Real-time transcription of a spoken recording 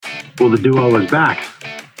Well, the duo is back.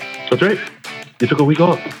 That's right. You took a week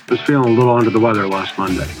off. I was feeling a little under the weather last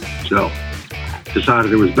Monday, so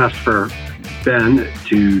decided it was best for Ben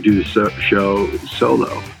to do the show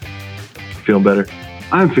solo. Feeling better?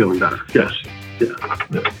 I'm feeling better. Yes. Yeah.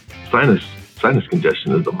 Sinus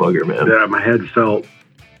congestion is a bugger, man. Yeah, my head felt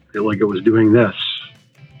like it was doing this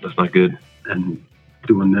That's not good. and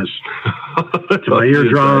doing this to my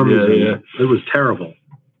eardrums. Yeah. It was terrible.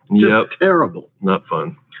 Yep. Just terrible. Not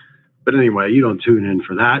fun. But anyway, you don't tune in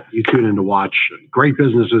for that. You tune in to watch great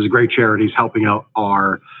businesses, great charities helping out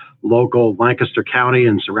our local Lancaster County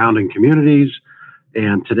and surrounding communities.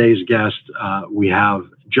 And today's guest, we have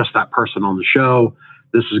just that person on the show.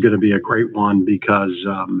 This is going to be a great one because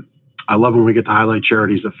I love when we get to highlight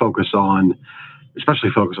charities that especially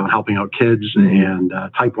focus on helping out kids. And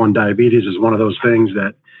type 1 diabetes is one of those things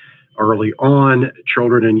that early on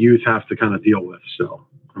children and youth have to kind of deal with. So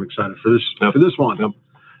I'm excited for this one. Yep.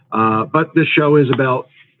 But this show is about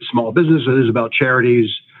small business. It is about charities.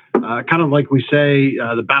 Kind of like we say,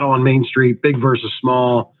 the battle on Main Street, big versus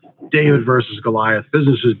small, David versus Goliath,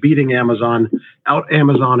 businesses beating Amazon, out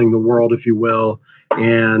Amazoning the world, if you will.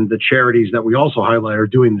 And the charities that we also highlight are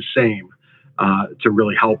doing the same to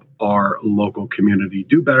really help our local community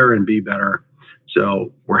do better and be better.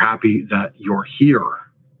 So we're happy that you're here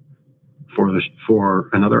for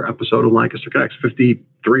another episode of Lancaster Connects,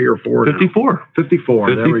 53 or 4 now. 54.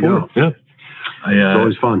 54. There we go. Yeah. It's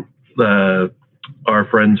always fun. Our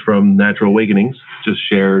friends from Natural Awakenings just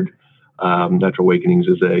shared. Natural Awakenings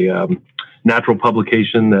is a natural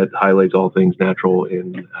publication that highlights all things natural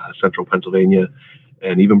in central Pennsylvania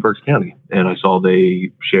and even Berks County. And I saw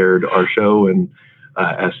they shared our show and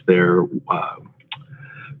asked their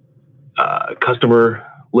customer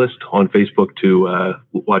list on Facebook to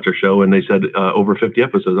watch our show, and they said over 50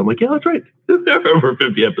 episodes. I'm like, yeah, that's right. There are over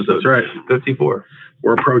 50 episodes. That's right. 54.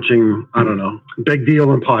 We're approaching, I don't know, big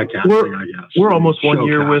deal in podcasting, I guess. We're almost 1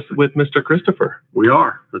 year with Mr. Christopher. We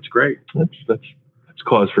are. That's great. That's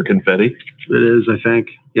cause for confetti. It is, I think.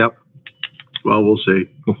 Yep. Well, we'll see.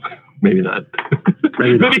 Maybe not.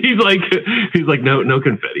 Maybe not. Maybe he's like no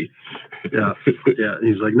confetti. Yeah.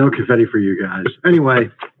 He's like, no confetti for you guys. Anyway.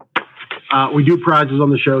 We do prizes on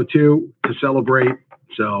the show, too, to celebrate.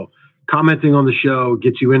 So commenting on the show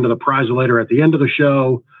gets you into the prize-later at the end of the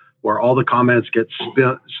show, where all the comments get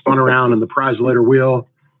spun around in the prize-later wheel.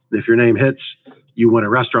 And if your name hits, you win a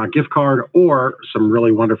restaurant gift card or some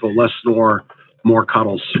really wonderful Less Snore, More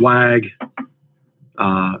Cuddle swag. Put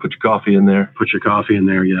your coffee in there. Put your coffee in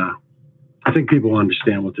there, yeah. I think people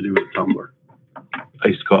understand what to do with a tumbler.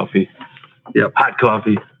 Iced coffee. Yep. Hot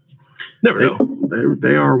coffee. Never know.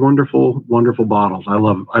 They are wonderful, wonderful bottles. I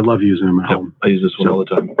love using them at home. I use this one all the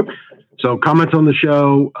time. So comment on the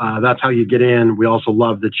show. That's how you get in. We also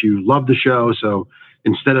love that you love the show. So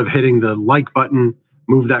instead of hitting the like button,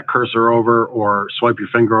 move that cursor over or swipe your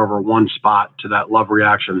finger over one spot to that love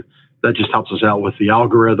reaction. That just helps us out with the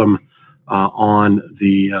algorithm on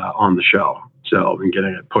the show. So we're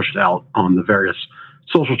getting it pushed out on the various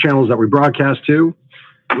social channels that we broadcast to,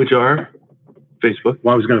 which are Facebook.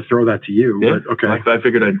 Well, I was going to throw that to you, but okay. I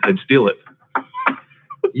figured I'd steal it.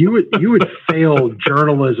 You would fail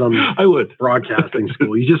journalism. I would. Broadcasting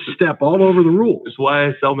school. You just step all over the rules. That's why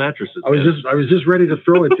I sell mattresses. I was just ready to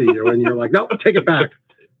throw it to you, and you're like, no, take it back.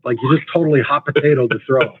 Like you just totally hot potato to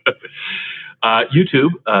throw.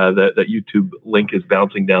 YouTube. That YouTube link is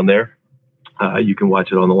bouncing down there. You can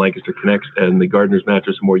watch it on the Lancaster Connects and the Gardener's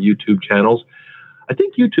Mattress and More YouTube channels. I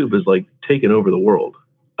think YouTube is like taking over the world.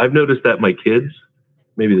 I've noticed that my kids,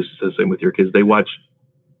 maybe this is the same with your kids, they watch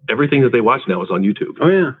everything that they watch now is on YouTube. Oh,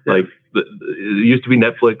 yeah. Like it used to be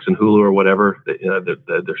Netflix and Hulu or whatever,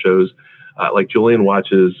 their shows. Like Julian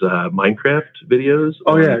watches Minecraft videos.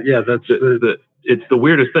 Oh, yeah. That's it's the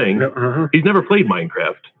weirdest thing. Uh-huh. He's never played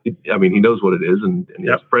Minecraft. He knows what it is, and he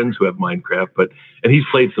has friends who have Minecraft, and he's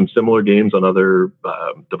played some similar games on other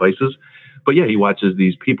devices. But yeah, he watches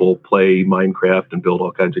these people play Minecraft and build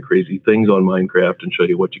all kinds of crazy things on Minecraft and show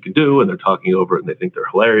you what you can do, and they're talking over it and they think they're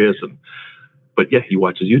hilarious. But yeah, he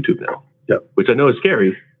watches YouTube now, which I know is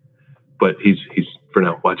scary, but he's for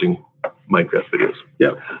now watching Minecraft videos.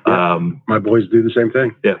 Yeah. My boys do the same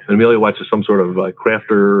thing. Yeah, and Amelia watches some sort of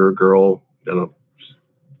crafter girl. I don't know.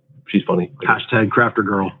 She's funny. Hashtag crafter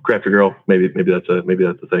girl. Crafter girl. Maybe that's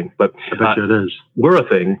the thing. But I bet you it is. We're a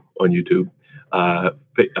thing on YouTube.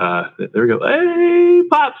 There we go. Hey,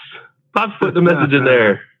 Pops put the message in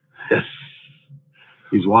there. Yes.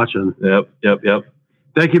 He's watching. Yep.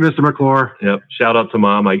 Thank you, Mr. McClure. Yep. Shout out to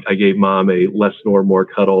Mom. I gave Mom a Less Snore, More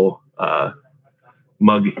Cuddle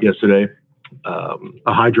mug yesterday. A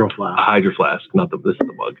hydro flask. A hydro flask. This is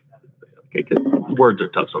the mug. Okay, good. words are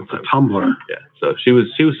tough sometimes. Tumblr. Yeah. So she was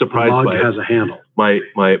surprised Mug by it. has a handle.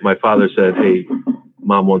 My father said, "Hey,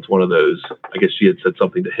 Mom wants one of those." I guess she had said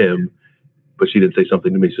something to him, but she didn't say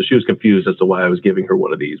something to me. So she was confused as to why I was giving her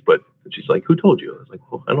one of these. But she's like, "Who told you?" I was like,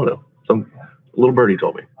 "Well, I don't know. Some little birdie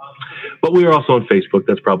told me." But we are also on Facebook.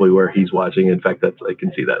 That's probably where he's watching. In fact, I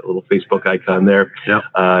can see that little Facebook icon there. Yep.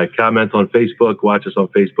 Comment on Facebook. Watch us on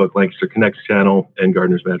Facebook, Lancaster Connects channel, and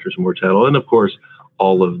Gardener's Mattress and More channel, and of course,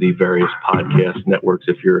 all of the various podcast networks.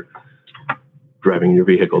 If you're driving your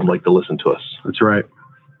vehicle and like to listen to us, That's right.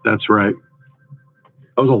 That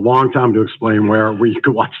was a long time to explain where you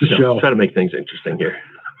could watch the show. Try to make things interesting here.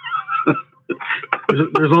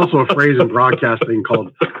 There's also a phrase in broadcasting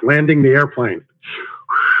called landing the airplane.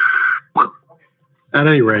 At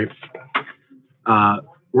any rate,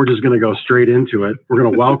 we're just going to go straight into it. We're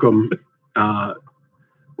going to welcome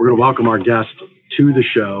our guest to the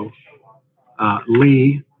show,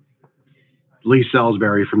 Lee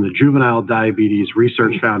Salisbury from the Juvenile Diabetes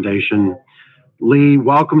Research Foundation. Lee,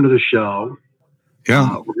 welcome to the show.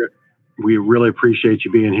 Yeah. We really appreciate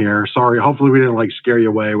you being here. Sorry, hopefully we didn't scare you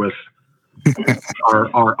away with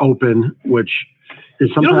our open, which is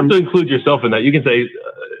sometimes... You don't have to include yourself in that. You can say,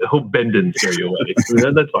 hope Ben didn't scare you away.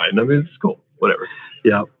 That's fine. I mean, it's cool. Whatever.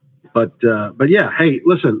 Yeah. But yeah, hey,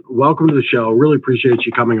 listen, welcome to the show. Really appreciate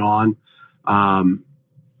you coming on.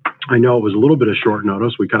 I know it was a little bit of short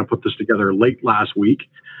notice. We kind of put this together late last week,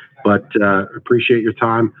 but appreciate your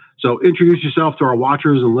time. So introduce yourself to our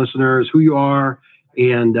watchers and listeners, who you are,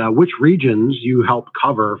 and which regions you help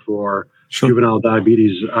cover for Juvenile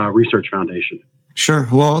Diabetes Research Foundation. Sure.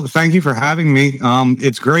 Well, thank you for having me.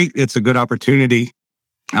 It's great. It's a good opportunity.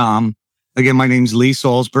 Again, my name's Lee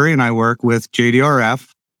Salisbury, and I work with JDRF.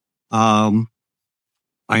 I'm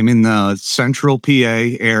in the central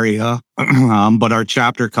PA area, but our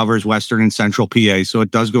chapter covers western and central PA. So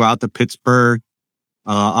it does go out to Pittsburgh,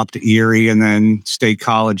 up to Erie, and then State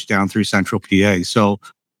College down through central PA. So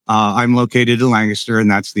I'm located in Lancaster, and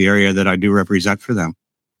that's the area that I do represent for them.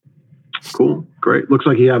 Cool. Great. Looks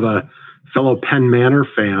like you have a fellow Penn Manor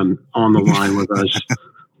fan on the line with us,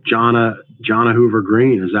 Jonna Hoover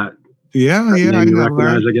Green. Is that Yeah, name you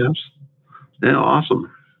recognize, I guess? Yeah,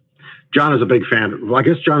 awesome. John is a big fan. Well, I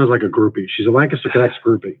guess John is like a groupie. She's a Lancaster Connects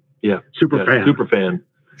groupie. Yeah. Super fan.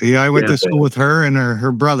 Yeah, I went to school with her and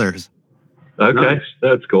her brothers. Okay. Nice.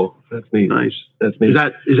 That's cool. That's neat. Nice. That's neat.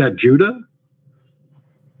 Is that Judah?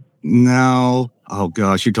 No. Oh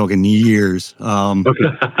gosh, you're talking years.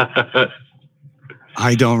 Okay.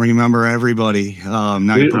 I don't remember everybody. Now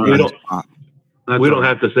we don't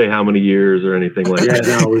have to say how many years or anything like that.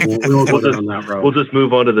 Yeah, no, we won't go down that road. We'll just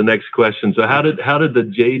move on to the next question. So how did the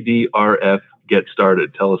JDRF get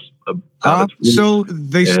started? Tell us about it. So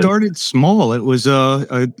they started small. It was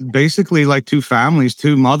basically like two families,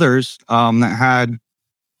 two mothers that had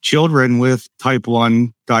children with type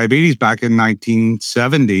 1 diabetes back in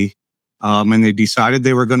 1970. And they decided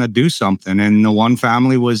they were going to do something. And the one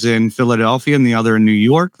family was in Philadelphia and the other in New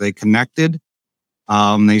York. They connected.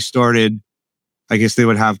 They started, I guess they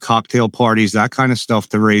would have cocktail parties, that kind of stuff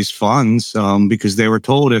to raise funds, because they were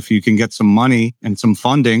told if you can get some money and some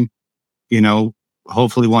funding,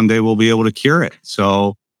 hopefully one day we'll be able to cure it.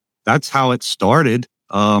 So that's how it started,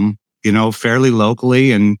 fairly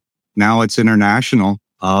locally, and now it's international.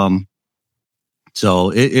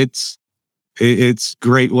 So it's a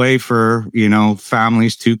great way for,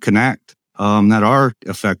 families to connect that are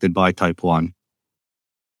affected by type 1.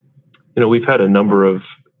 We've had a number of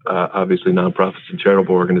obviously nonprofits and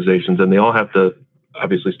charitable organizations, and they all have to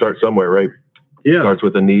obviously start somewhere, right? Yeah. It starts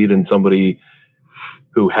with a need and somebody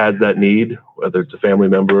who has that need, whether it's a family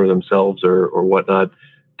member or themselves or whatnot,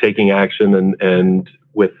 taking action and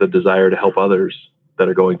with the desire to help others that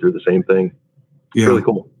are going through the same thing. It's really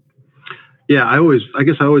cool. Yeah, I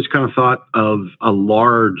guess I always kind of thought of a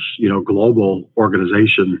large, global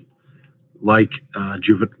organization like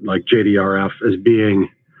JDRF as being,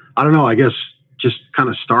 I don't know, I guess just kind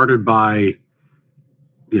of started by,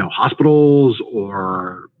 hospitals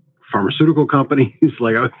or pharmaceutical companies.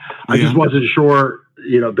 I just wasn't sure,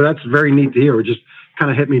 but that's very neat to hear. It just kind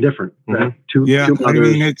of hit me different. Mm-hmm.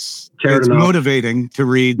 It's motivating to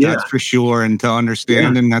read, that's for sure, and to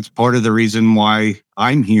understand. And that's part of the reason why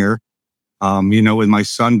I'm here. With my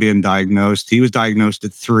son being diagnosed, he was diagnosed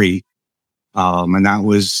at 3, and that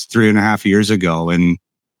was 3.5 years ago. And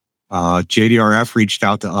JDRF reached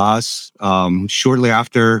out to us shortly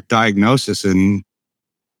after diagnosis, and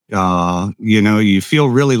you feel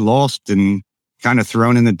really lost and kind of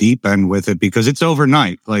thrown in the deep end with it because it's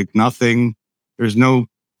overnight. Like nothing, there's no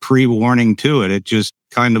pre-warning to it. It just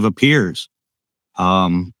kind of appears.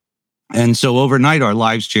 And so overnight, our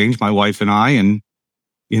lives changed, my wife and I, and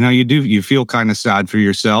you feel kind of sad for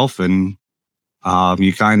yourself, and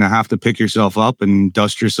you kind of have to pick yourself up and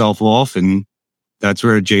dust yourself off. And that's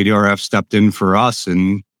where JDRF stepped in for us.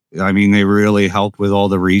 And I mean, they really helped with all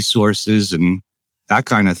the resources and that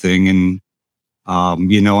kind of thing. And,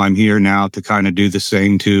 I'm here now to kind of do the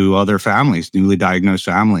same to other families, newly diagnosed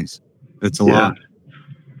families. It's a lot.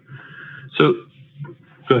 So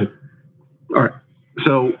go ahead. All right.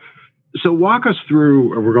 So walk us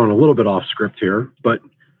through, we're going a little bit off script here, but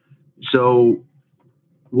so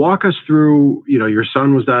walk us through, your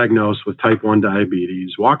son was diagnosed with type 1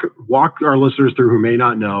 diabetes. Walk our listeners through who may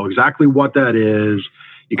not know exactly what that is.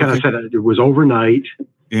 You kind of said it was overnight.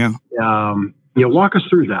 Yeah. Walk us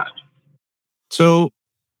through that. So,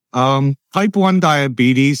 type 1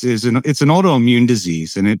 diabetes it's an autoimmune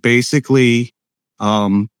disease, and it basically,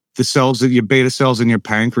 the cells, your beta cells in your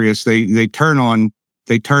pancreas, they turn on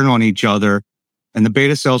each other, and the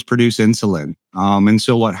beta cells produce insulin. And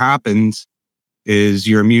so what happens is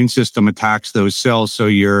your immune system attacks those cells, so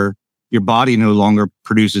your body no longer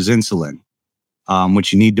produces insulin,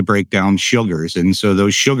 which you need to break down sugars, and so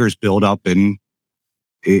those sugars build up in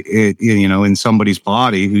somebody's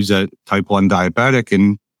body who's a type 1 diabetic,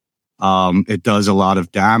 and it does a lot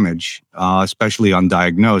of damage, especially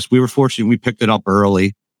undiagnosed. We were fortunate; we picked it up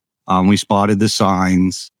early. We spotted the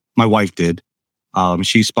signs. My wife did.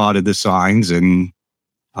 She spotted the signs, and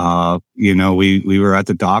we were at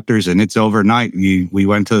the doctor's, and it's overnight. We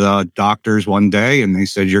went to the doctor's one day, and they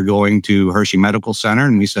said, "You're going to Hershey Medical Center,"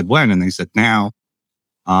 and we said, "When?" And they said, "Now."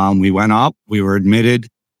 We went up. We were admitted.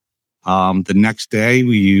 The next day,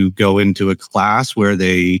 you go into a class where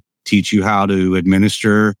they teach you how to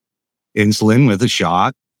administer insulin with a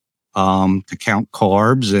shot, to count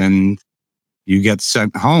carbs, and you get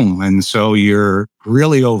sent home. And so you're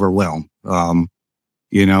really overwhelmed.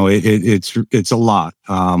 It's a lot.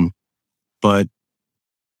 But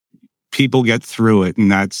people get through it,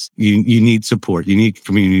 and that's, you need support. You need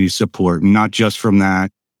community support, not just from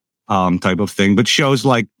that type of thing, but shows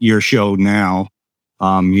like your show now,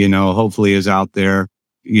 hopefully is out there,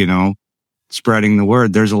 spreading the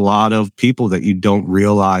word. There's a lot of people that you don't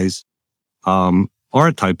realize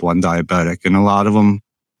are type 1 diabetic, and a lot of them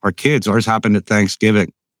are kids. Ours happened at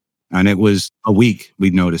Thanksgiving, and it was a week we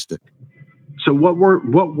noticed it. So what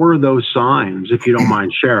were those signs, if you don't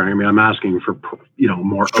mind sharing? I mean, I'm asking for, a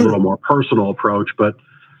little more personal approach, but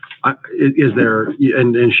is there,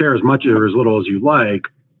 and share as much or as little as you like,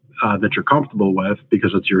 that you're comfortable with,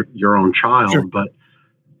 because it's your own child. Sure. But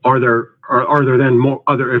are there then more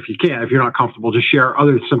other, if you're not comfortable, just share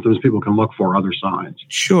other symptoms people can look for, other signs?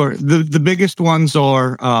 Sure. The biggest ones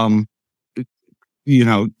are, going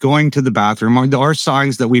to the bathroom. There are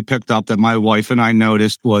signs that we picked up that my wife and I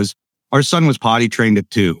noticed was our son was potty trained at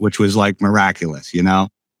 2, which was like miraculous, and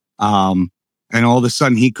all of a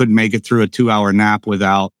sudden he couldn't make it through a 2-hour nap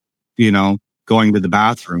without, going to the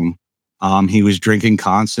bathroom. He was drinking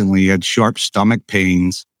constantly. He had sharp stomach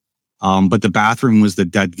pains. But the bathroom was the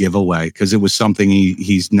dead giveaway because it was something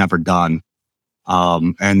he's never done.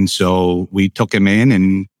 And so we took him in,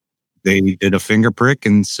 and they did a finger prick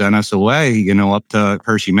and sent us away, up to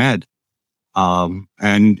Hershey Med. And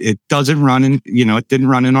it doesn't run in, it didn't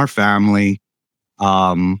run in our family.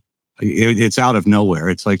 It's out of nowhere.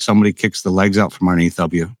 It's like somebody kicks the legs out from underneath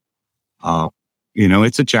of you.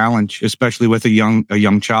 It's a challenge, especially with a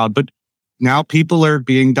young child. But now people are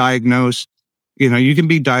being diagnosed. You can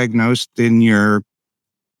be diagnosed in your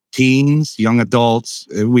teens, young adults.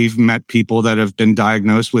 We've met people that have been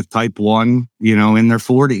diagnosed with type 1, in their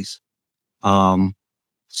 40s. And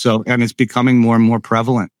it's becoming more and more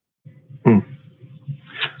prevalent.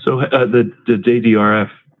 So the JDRF,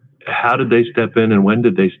 how did they step in, and when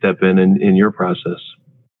did they step in your process?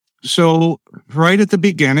 So right at the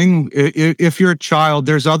beginning, if you're a child,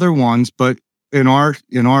 there's other ones, but in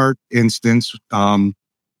our instance,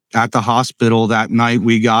 at the hospital that night,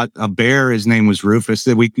 we got a bear. His name was Rufus.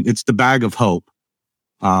 It's the Bag of Hope.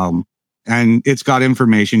 And it's got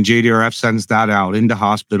information. JDRF sends that out into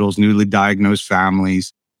hospitals, newly diagnosed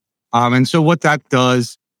families. And so what that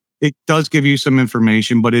does, it does give you some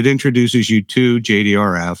information, but it introduces you to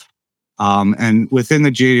JDRF. And within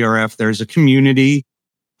the JDRF, there's a community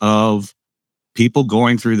of people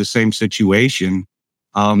going through the same situation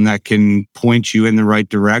that can point you in the right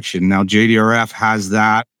direction. Now, JDRF has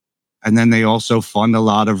that. And then they also fund a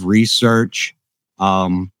lot of research,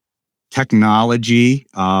 technology.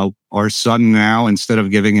 Our son now, instead of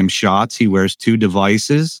giving him shots, he wears 2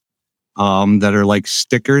 devices that are like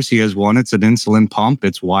stickers. He has one. It's an insulin pump.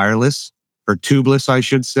 It's wireless, or tubeless, I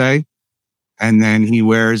should say. And then he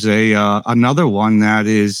wears another one that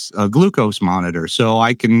is a glucose monitor. So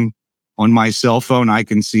I can, on my cell phone, I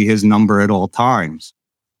can see his number at all times.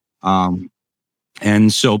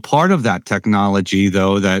 And so part of that technology,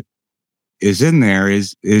 though, that is in there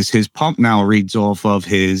is his pump now reads off of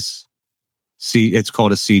his it's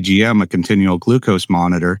called a CGM, a continual glucose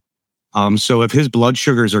monitor. So if his blood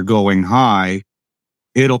sugars are going high,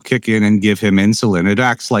 it'll kick in and give him insulin. It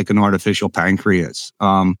acts like an artificial pancreas.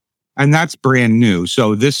 And that's brand new.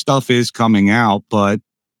 So this stuff is coming out, but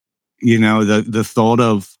the thought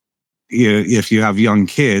of, if you have young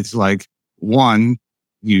kids, like, one,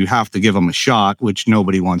 you have to give them a shot, which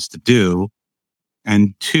nobody wants to do.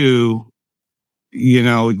 And two,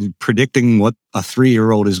 predicting what a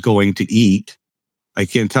 3-year-old is going to eat. I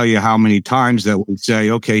can't tell you how many times that we say,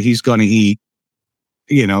 okay, he's going to eat,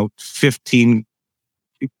 15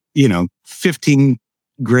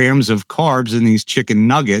 grams of carbs in these chicken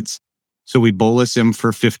nuggets. So we bolus him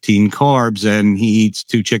for 15 carbs and he eats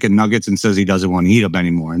 2 chicken nuggets and says he doesn't want to eat them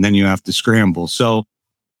anymore. And then you have to scramble. So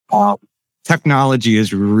technology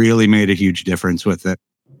has really made a huge difference with it.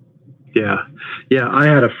 Yeah. Yeah. I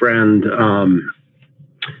had a friend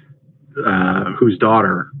whose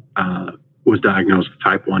daughter was diagnosed with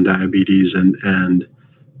type 1 diabetes, and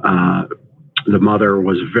the mother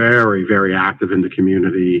was very, very active in the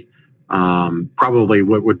community. Probably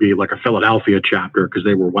what would be like a Philadelphia chapter, because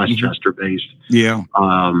they were Westchester based. Yeah.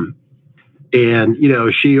 And,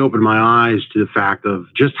 she opened my eyes to the fact of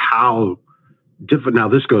just how different. Now,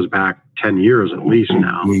 this goes back 10 years at least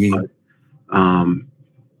now,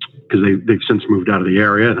 because they've since moved out of the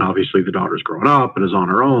area, and obviously the daughter's grown up and is on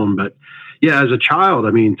her own. But yeah, as a child,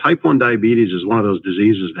 type 1 diabetes is one of those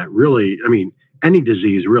diseases that really, any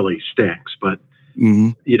disease really stinks, but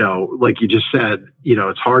like you just said,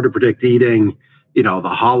 it's hard to predict eating, the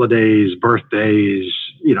holidays, birthdays,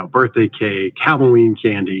 birthday cake, Halloween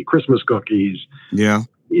candy, Christmas cookies. Yeah.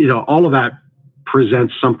 All of that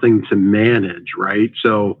presents something to manage, right?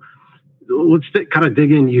 So let's kind of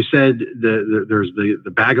dig in. You said there's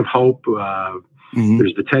the bag of hope,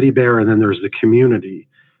 there's the teddy bear, and then there's the community.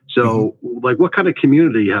 So like, what kind of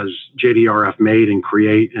community has JDRF made and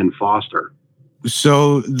create and foster?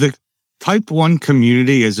 So the type 1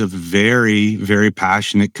 community is a very, very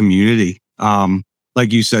passionate community.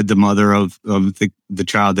 Like you said, the mother of the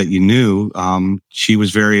child that you knew, she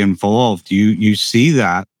was very involved. You see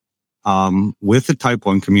that with the type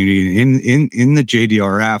 1 community in the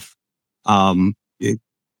JDRF.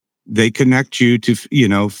 They connect you to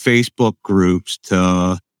Facebook groups.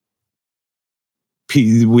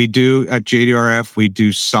 We do at JDRF, we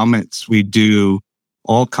do summits, we do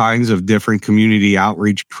all kinds of different community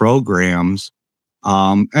outreach programs.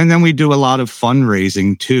 And then we do a lot of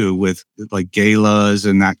fundraising too, with like galas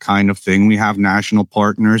and that kind of thing. We have national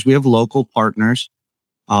partners, we have local partners.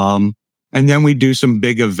 And then we do some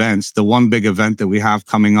big events. The one big event that we have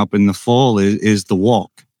coming up in the fall is the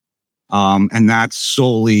walk. And that's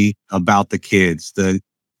solely about the kids. The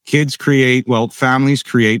kids families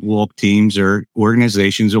create walk teams, or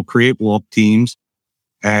organizations will create walk teams,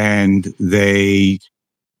 and the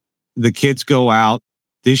kids go out.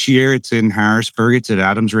 This year it's in Harrisburg. It's at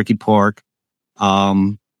Adams Rickey Park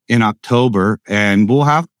in October, and we'll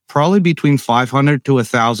have probably between 500 to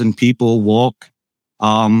 1,000 people walk.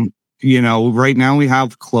 Right now we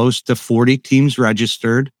have close to 40 teams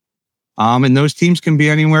registered. And those teams can be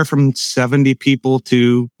anywhere from 70 people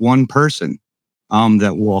to one person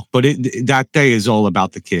that walk. But that day is all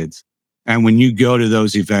about the kids. And when you go to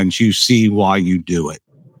those events, you see why you do it.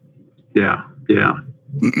 Yeah. Yeah.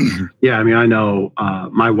 Yeah. I know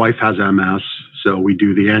my wife has MS, so we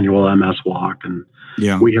do the annual MS walk, and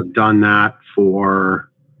we have done that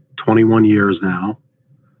for 21 years now.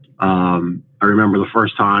 I remember the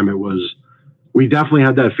first time we definitely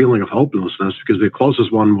had that feeling of hopelessness, because the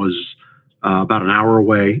closest one was about an hour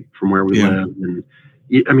away from where we live. And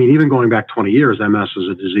even going back 20 years, MS was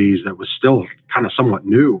a disease that was still kind of somewhat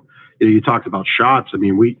new. You talked about shots.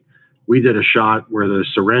 We did a shot where the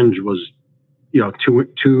syringe was, 2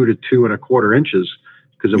 to 2.25 inches,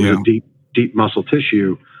 because it was a deep muscle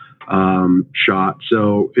tissue shot.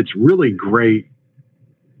 So it's really great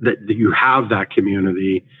that you have that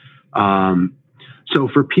community. So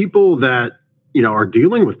for people that, are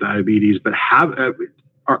dealing with diabetes, but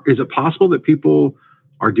is it possible that people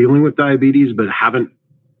are dealing with diabetes but haven't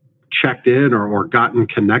checked in or gotten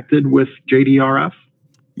connected with JDRF?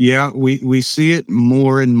 Yeah, we see it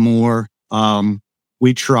more and more.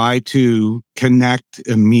 We try to connect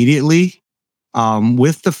immediately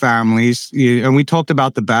with the families. And we talked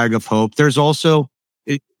about the bag of hope. There's also,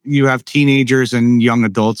 you have teenagers and young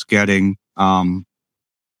adults getting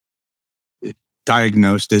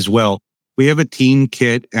diagnosed as well. We have a teen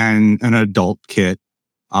kit and an adult kit.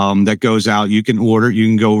 that goes out. You can order. You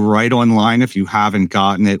can go right online if you haven't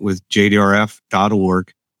gotten it with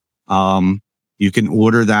jdrf.org. You can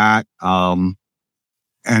order that,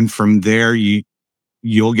 and from there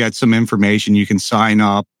you'll get some information. You can sign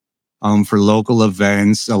up for local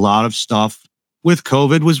events. A lot of stuff with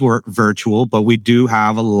COVID was virtual, but we do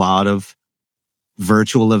have a lot of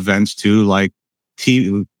virtual events too, like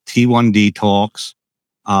T1D talks,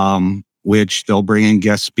 which they'll bring in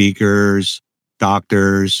guest speakers,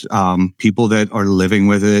 doctors, people that are living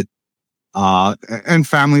with it, and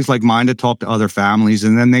families like mine to talk to other families.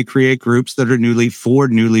 And then they create groups that are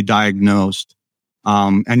newly diagnosed.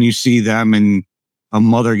 And you see them, and a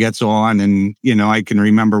mother gets on, and, I can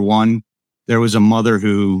remember there was a mother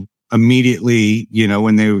who immediately,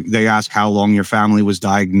 when they asked how long your family was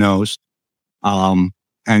diagnosed,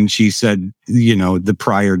 and she said, the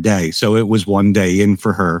prior day. So it was one day in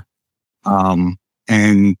for her.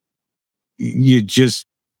 And you just,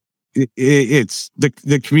 it's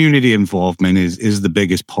the community involvement is the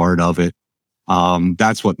biggest part of it.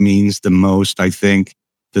 That's what means the most, I think,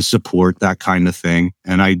 to support that kind of thing.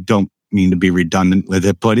 And I don't mean to be redundant with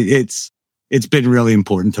it, but it's been really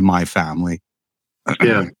important to my family.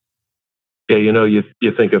 Yeah. Yeah. You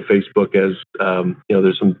think of Facebook as,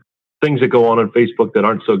 there's some things that go on Facebook that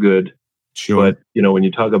aren't so good. Sure. But, when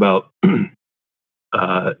you talk about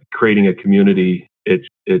creating a community,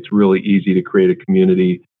 it's really easy to create a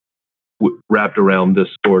community wrapped around this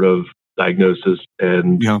sort of diagnosis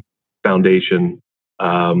and foundation,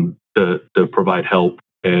 to provide help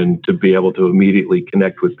and to be able to immediately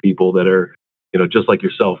connect with people that are, just like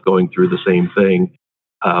yourself, going through the same thing.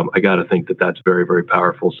 I got to think that that's very, very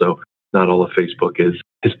powerful. So not all of Facebook is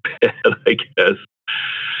bad, I guess.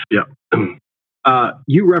 Yeah.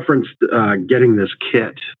 You referenced getting this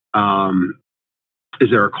kit. Is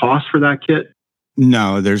there a cost for that kit?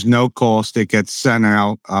 No, there's no cost. It gets sent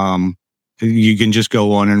out. You can just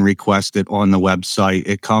go on and request it on the website.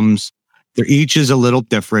 It comes, each is a little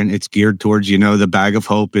different. It's geared towards, the Bag of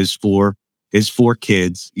Hope is for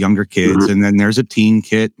kids, younger kids. Mm-hmm. And then there's a teen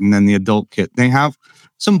kit and then the adult kit. They have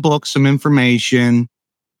some books, some information,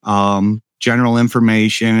 general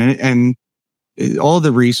information, and all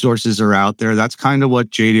the resources are out there. That's kind of what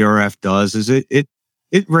JDRF does, is it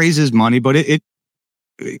raises money, but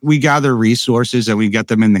we gather resources and we get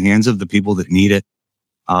them in the hands of the people that need it.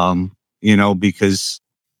 Because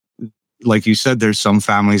like you said, there's some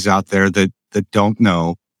families out there that don't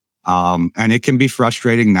know. And it can be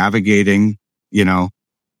frustrating navigating,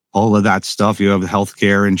 all of that stuff. You have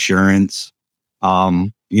healthcare, insurance, so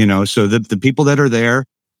the people that are there,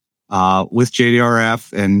 with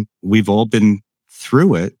JDRF, and we've all been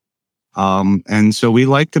through it. And so we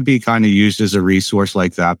like to be kind of used as a resource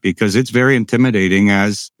like that, because it's very intimidating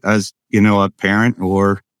as a parent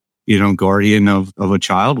or, guardian of a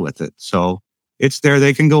child with it. So it's there.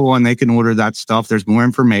 They can go on, they can order that stuff. There's more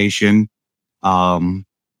information, and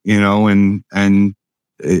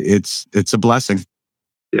it's a blessing.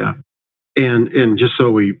 Yeah. And just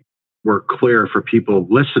so we're clear for people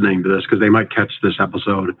listening to this, because they might catch this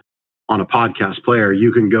episode on a podcast player,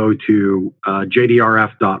 you can go to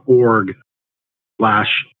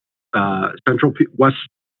jdrf.org/Central West.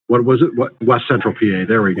 What was it? West Central PA.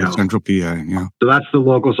 There we go. West Central PA. Yeah. So that's the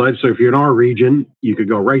local site. So if you're in our region, you could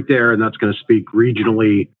go right there, and that's going to speak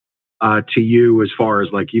regionally to you as far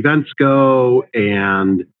as like events go,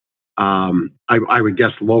 and I would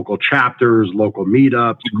guess local chapters, local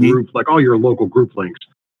meetups, groups, like all your local group links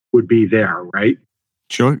would be there, right?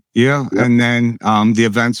 Sure. Yeah. Yep. And then the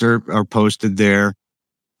events are posted there.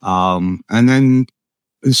 And then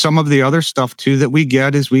some of the other stuff too that we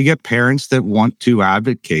get is we get parents that want to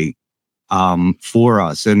advocate for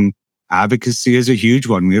us. And advocacy is a huge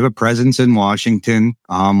one. We have a presence in Washington,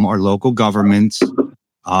 our local governments,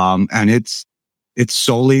 and it's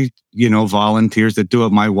solely, volunteers that do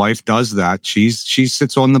it. My wife does that. She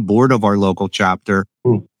sits on the board of our local chapter,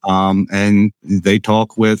 and they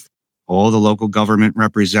talk with all the local government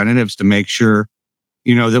representatives to make sure,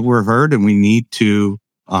 that we're heard, and we need to,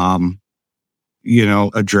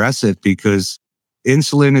 address it, because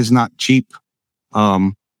insulin is not cheap,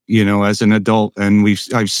 as an adult. And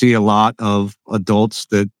I see a lot of adults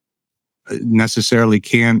that necessarily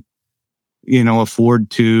can't, afford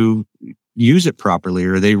to use it properly,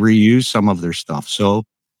 or they reuse some of their stuff. So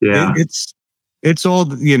yeah, it's all,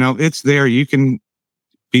 it's there. You can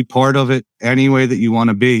be part of it any way that you want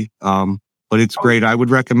to be. But it's great. I would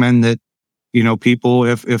recommend that, people,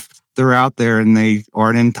 if they're out there and they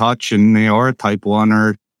aren't in touch and they are a type 1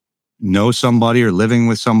 or know somebody or living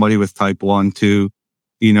with somebody with type 1, to,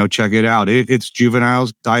 check it out. It's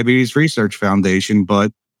Juveniles Diabetes Research Foundation,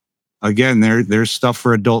 but again, there's stuff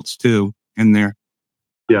for adults too in there.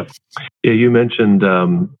 Yeah. You mentioned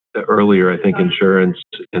earlier, I think, insurance,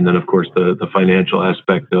 and then of course the financial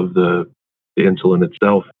aspect of the insulin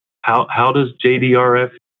itself. How does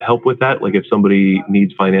JDRF help with that? Like if somebody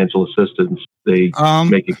needs financial assistance, they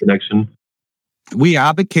make a connection? We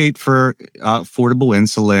advocate for affordable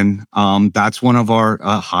insulin. That's one of our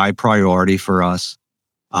high priority for us.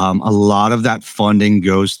 A lot of that funding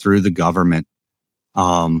goes through the government.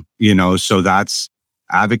 So that's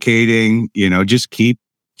advocating, just keep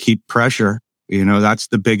pressure. That's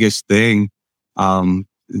the biggest thing. The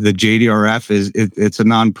JDRF it's a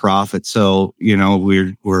nonprofit. So,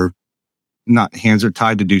 we're not, hands are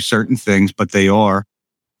tied to do certain things, but they are,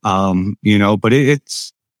 but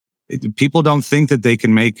people don't think that they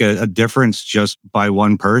can make a difference just by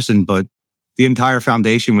one person, but the entire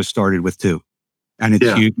foundation was started with two, and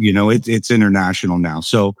it's international now.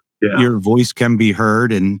 So your voice can be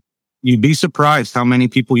heard, and you'd be surprised how many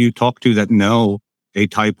people you talk to that know a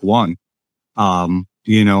type 1. I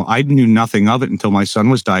knew nothing of it until my son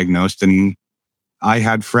was diagnosed, and I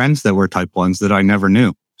had friends that were type 1s that I never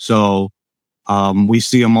knew. So we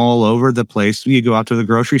see them all over the place. You go out to the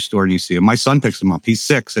grocery store and you see them. My son picks them up. He's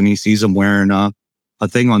 6 and he sees them wearing a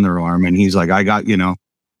thing on their arm, and he's like, I got,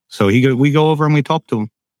 so we go over and we talk to him.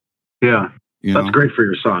 Yeah. That's great for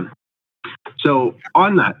your son. So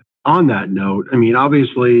on that note, I mean,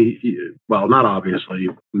 obviously, well, not obviously,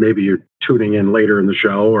 maybe you're tuning in later in the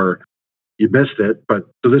show or you missed it, but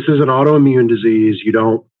so this is an autoimmune disease.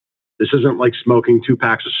 This isn't like smoking 2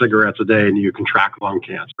 packs of cigarettes a day and you contract lung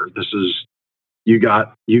cancer. This is, you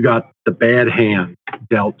got the bad hand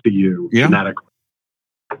dealt to you genetically.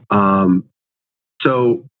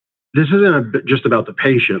 So this isn't just about the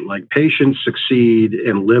patient. Like, patients succeed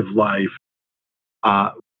and live life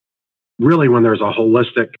really when there's a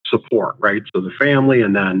holistic support, right? So the family,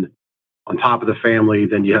 and then on top of the family,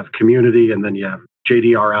 then you have community, and then you have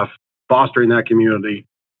JDRF fostering that community,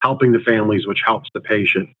 helping the families, which helps the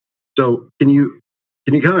patient. So can you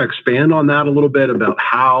kind of expand on that a little bit about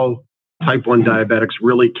how type 1 diabetics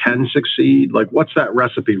really can succeed? Like, what's that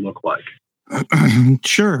recipe look like?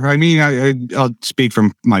 Sure. I mean, I'll speak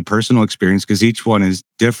from my personal experience because each one is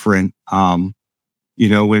different. When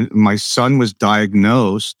my son was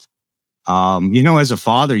diagnosed, as a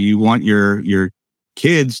father, you want your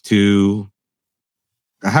kids to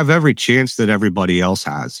have every chance that everybody else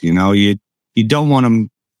has. You don't want them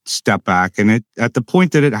to step back. And at the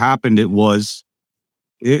point that it happened, it was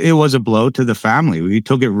a blow to the family. We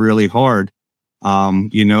took it really hard.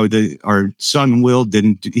 Our son Will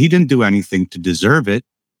didn't do anything to deserve it.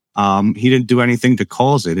 He didn't do anything to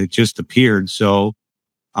cause it. It just appeared. So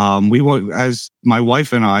as my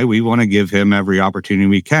wife and I, we want to give him every opportunity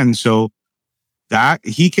we can so that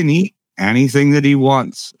he can eat anything that he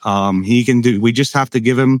wants. He can do. We just have to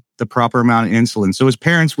give him the proper amount of insulin. So as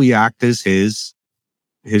parents, we act as his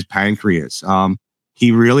pancreas.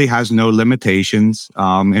 He really has no limitations.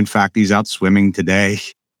 In fact, he's out swimming today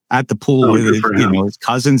at the pool with his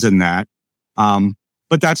cousins and that.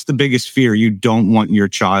 But that's the biggest fear. You don't want your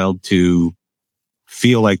child to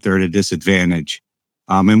feel like they're at a disadvantage.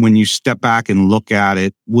 And when you step back and look at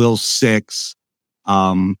it, Will's 6,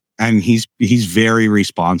 and he's very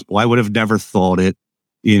responsible. I would have never thought it.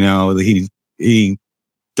 He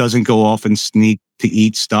doesn't go off and sneak to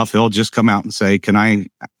eat stuff. He'll just come out and say, "Can I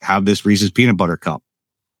have this Reese's peanut butter cup?"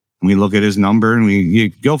 And we look at his number and you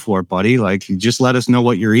go for it, buddy. Like, just let us know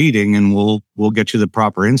what you're eating and we'll get you the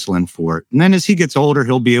proper insulin for it. And then as he gets older,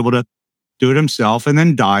 he'll be able to do it himself. And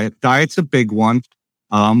then diet's a big one.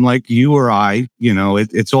 Like you or I,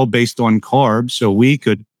 it's all based on carbs. So we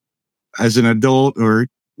could, as an adult or,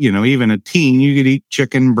 even a teen, you could eat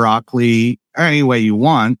chicken, broccoli, any way you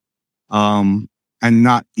want, and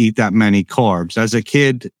not eat that many carbs. As a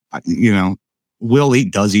kid, Will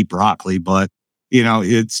does eat broccoli, but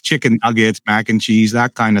it's chicken nuggets, mac and cheese,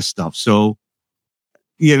 that kind of stuff. So,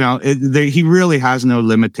 he really has no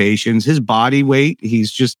limitations. His body weight,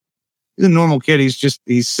 he's a normal kid.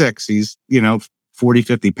 He's 6. He's, 40,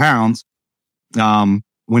 50 pounds.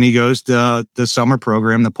 When he goes to the summer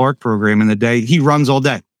program, the park program in the day, he runs all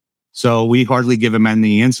day. So we hardly give him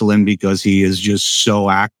any insulin because he is just so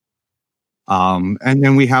active. And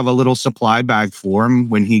then we have a little supply bag for him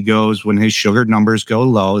when his sugar numbers go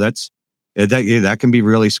low. That can be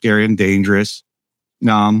really scary and dangerous.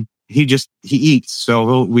 He eats.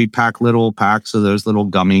 So we pack little packs of those little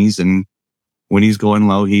gummies. And when he's going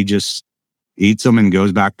low, he just eats them and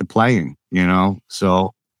goes back to playing,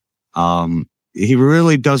 So, he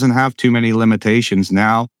really doesn't have too many limitations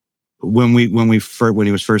now. When he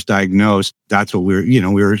was first diagnosed, that's what we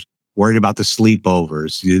were worried about, the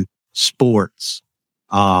sleepovers. sports,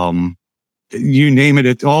 you name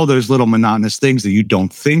it, all those little monotonous things that you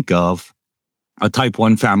don't think of, a type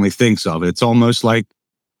 1 family thinks of. It's almost like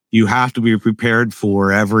you have to be prepared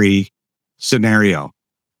for every scenario.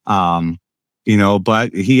 But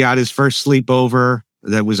he had his first sleepover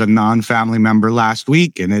that was a non-family member last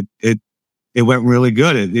week, and it went really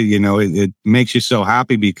good. It makes you so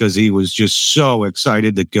happy because he was just so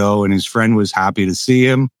excited to go, and his friend was happy to see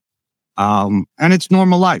him. And it's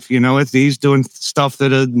normal life, he's doing stuff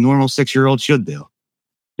that a normal 6-year-old should do.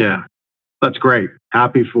 Yeah, that's great.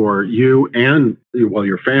 Happy for you and,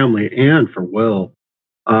 your family, and for Will.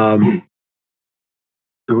 There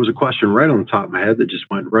was a question right on the top of my head that just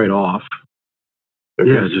went right off. Okay.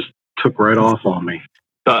 Yeah, it just took right off on me.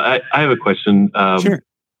 I have a question. Sure.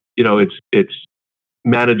 It's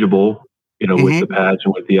manageable, with the patch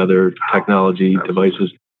and with the other technology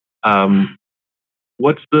devices.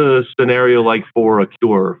 What's the scenario like for a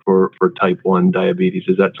cure for type 1 diabetes?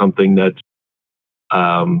 Is that something that,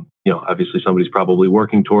 obviously somebody's probably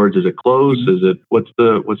working towards? Is it close? Is it, what's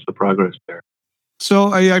the progress there?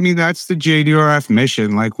 So, I mean, that's the JDRF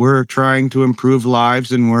mission. Like, we're trying to improve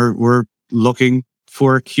lives, and we're looking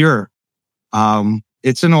for a cure.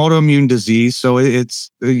 It's an autoimmune disease, so it's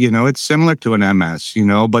similar to an MS,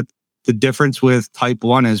 but the difference with type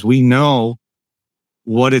 1 is we know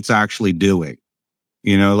what it's actually doing.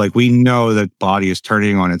 We know that body is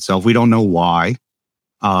turning on itself. We don't know why.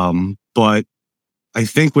 But I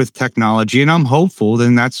think with technology, and I'm hopeful,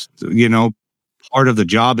 then that's, part of the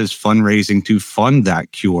job is fundraising to fund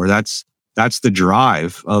that cure. That's the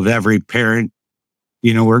drive of every parent,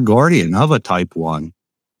 or guardian of a type 1,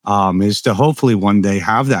 is to hopefully one day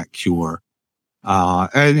have that cure.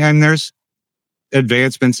 And there's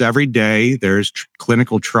advancements every day. There's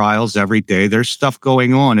clinical trials every day. There's stuff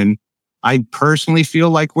going on. And I personally feel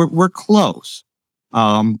like we're close.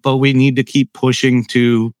 But we need to keep pushing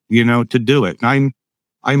to do it. And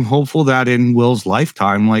I'm hopeful that in Will's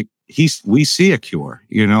lifetime, we see a cure.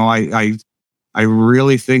 I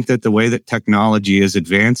really think that the way that technology is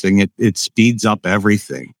advancing, it speeds up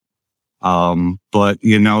everything. But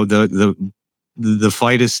the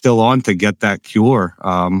fight is still on to get that cure.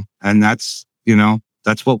 And that's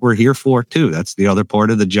what we're here for too. That's the other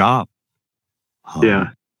part of the job.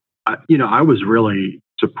 Yeah. I was really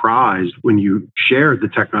surprised when you shared the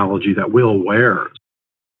technology that Will wears.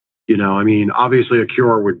 Obviously a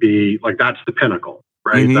cure would be like, that's the pinnacle,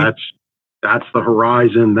 right? Mm-hmm. That's the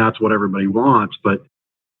horizon. That's what everybody wants. But,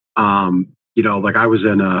 I'm in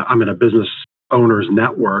a business owners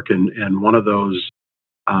network, and one of those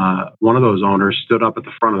owners stood up at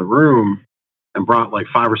the front of the room and brought like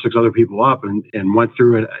 5 or 6 other people up and went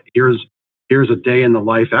through it. Here's a day in the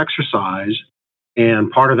life exercise.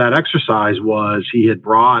 And part of that exercise was he had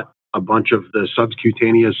brought a bunch of the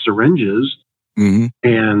subcutaneous syringes,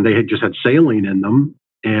 and they had just had saline in them.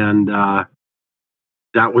 And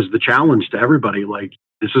that was the challenge to everybody. Like,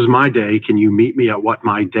 this is my day. Can you meet me at what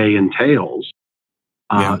my day entails?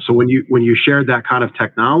 So when you shared that kind of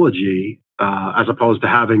technology, as opposed to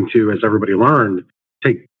having to, as everybody learned,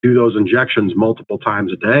 do those injections multiple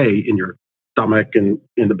times a day in your stomach and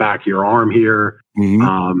in the back of your arm here,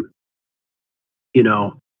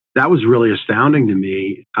 that was really astounding to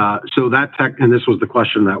me. So that and this was the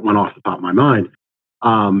question that went off the top of my mind.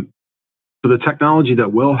 So the technology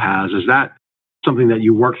that Will has, is that something that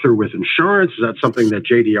you work through with insurance? Is that something that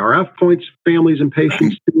JDRF points families and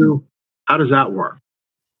patients to? How does that work?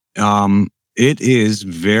 It is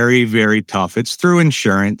very, very tough. It's through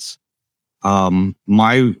insurance.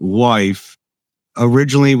 My wife,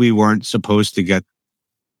 originally we weren't supposed to get,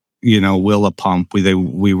 Will a pump.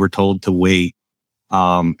 We were told to wait.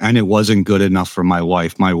 And it wasn't good enough for my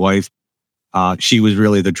wife. My wife, she was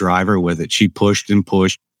really the driver with it. She pushed and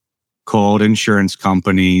pushed, called insurance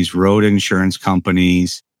companies, wrote insurance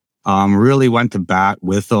companies, really went to bat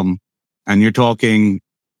with them. And you're talking,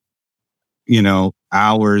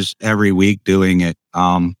 hours every week doing it.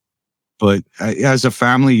 But as a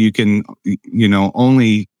family, you can,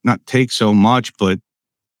 only not take so much, but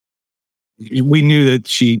we knew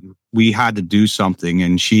that we had to do something,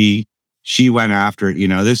 and she went after it.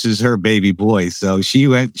 This is her baby boy. So she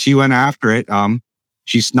went after it.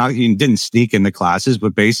 She didn't sneak into classes,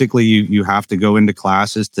 but basically you have to go into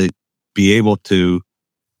classes to be able to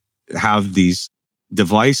have these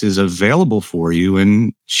devices available for you.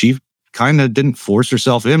 And she kind of didn't force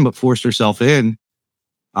herself in, but forced herself in.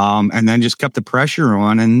 And then just kept the pressure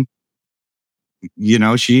on, and,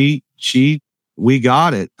 we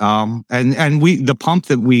got it. And the pump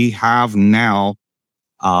that we have now,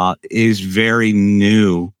 is very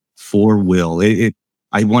new for Will.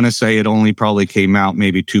 I want to say it only probably came out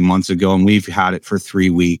maybe 2 months ago, and we've had it for 3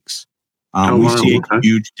 weeks. We wow, see a okay.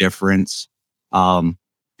 huge difference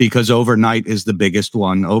because overnight is the biggest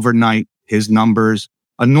one. Overnight, his numbers,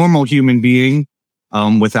 a normal human being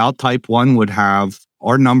without type 1 would have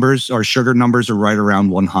our sugar numbers are right around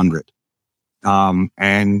 100.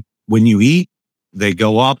 And when you eat, they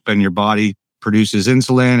go up and your body produces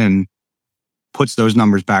insulin and puts those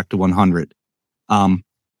numbers back to 100.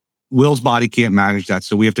 Will's body can't manage that.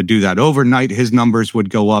 So we have to do that. Overnight, his numbers would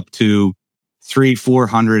go up to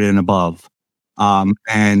 400 and above.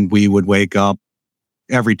 And we would wake up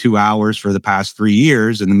every 2 hours for the past 3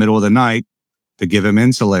 years in the middle of the night to give him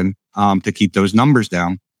insulin to keep those numbers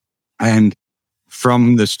down. And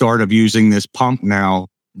from the start of using this pump now,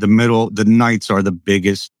 the nights are the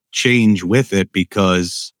biggest change with it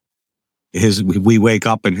because we wake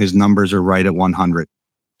up and his numbers are right at 100.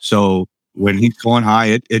 So when he's going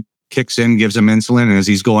high, it kicks in, gives him insulin, and as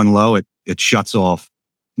he's going low, it shuts off,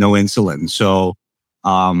 no insulin. So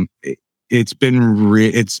it's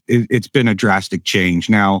been a drastic change.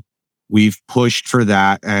 Now we've pushed for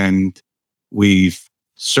that, and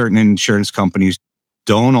certain insurance companies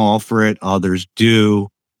don't offer it, others do.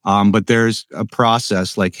 But there's a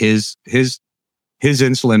process like his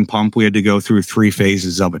insulin pump. We had to go through 3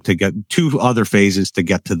 phases of it to get 2 other phases to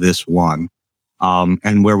get to this one.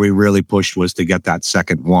 And where we really pushed was to get that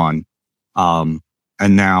second one. And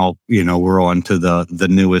now, we're on to the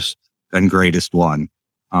newest and greatest one.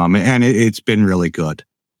 And it's been really good.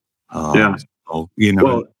 Yeah. So,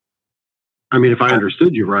 Well, I mean, if I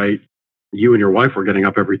understood you right, you and your wife were getting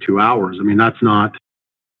up every 2 hours. I mean, that's not,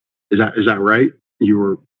 is that right? You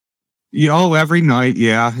were. Every night.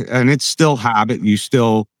 Yeah. And it's still habit. You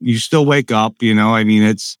still wake up, I mean,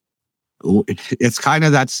 it's kind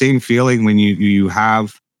of that same feeling when you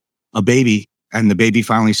have a baby and the baby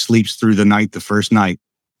finally sleeps through the night, the first night,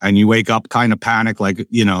 and you wake up kind of panic, like,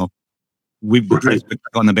 we've been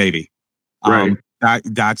on the baby. Right.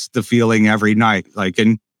 That's the feeling every night. Like,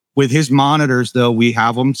 and with his monitors though, we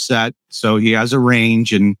have them set. So he has a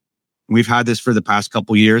range, and we've had this for the past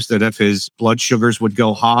couple of years that if his blood sugars would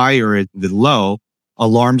go high or low,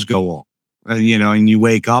 alarms go off, and you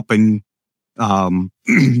wake up and,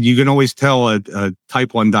 you can always tell a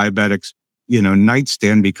type 1 diabetic's,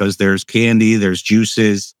 nightstand because there's candy, there's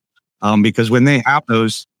juices, because when they have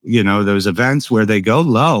those events where they go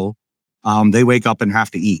low, they wake up and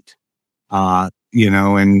have to eat, and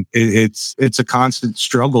it's a constant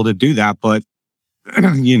struggle to do that. But,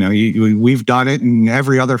 we've done it, and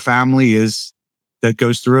every other family that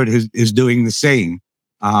goes through it is doing the same.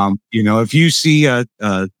 If you see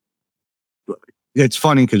it's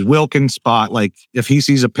funny because Will can spot, like, if he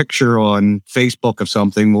sees a picture on Facebook of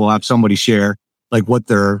something, we'll have somebody share like what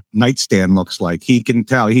their nightstand looks like. He can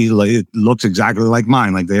tell it looks exactly like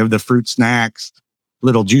mine. Like they have the fruit snacks,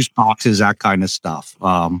 little juice boxes, that kind of stuff.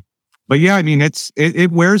 But yeah, I mean,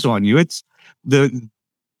 it wears on you. It's the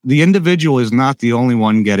individual is not the only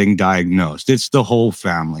one getting diagnosed. It's the whole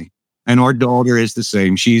family. And our daughter is the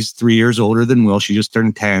same. She's 3 years older than Will. She just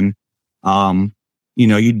turned 10.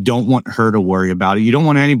 You don't want her to worry about it. You don't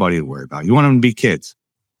want anybody to worry about it. You want them to be kids.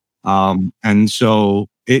 And so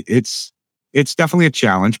it's definitely a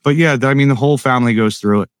challenge, but yeah, I mean, the whole family goes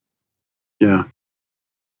through it. Yeah.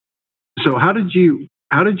 So how did you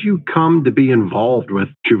come to be involved with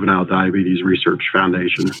Juvenile Diabetes Research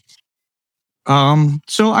Foundation?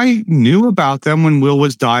 So I knew about them when Will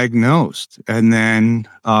was diagnosed, and then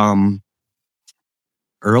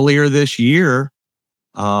earlier this year,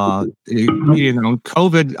 COVID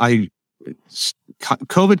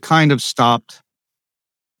kind of stopped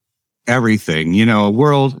everything,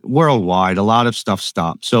 worldwide, a lot of stuff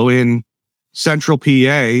stopped. So in Central PA,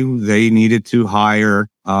 they needed to hire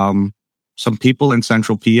some people in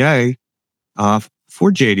Central PA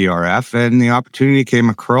for JDRF, and the opportunity came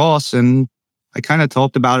across, and I kind of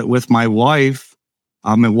talked about it with my wife.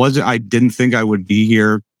 I didn't think I would be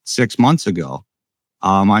here 6 months ago.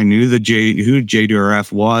 I knew who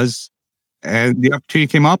JDRF was, and the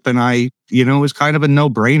opportunity came up, and it was kind of a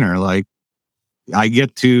no-brainer. Like, I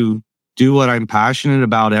get to do what I'm passionate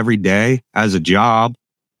about every day as a job.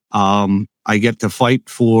 I get to fight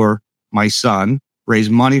for my son, raise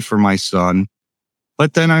money for my son,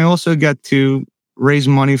 but then I also get to raise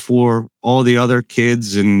money for all the other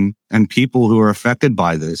kids and people who are affected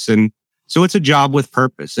by this. And so it's a job with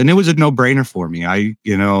purpose, and it was a no-brainer for me.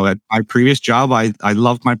 At my previous job, I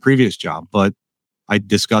loved my previous job, but I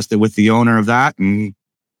discussed it with the owner of that, and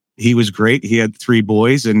he was great. He had 3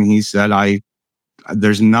 boys, and he said,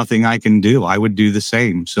 there's nothing I can do. I would do the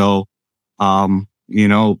same. So,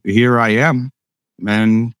 here I am,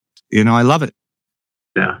 and, I love it.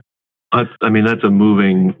 Yeah. I mean, that's a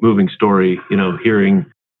moving story, hearing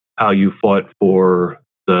how you fought for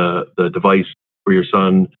the device for your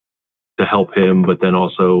son to help him, but then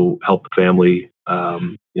also help the family,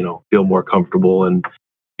 feel more comfortable and,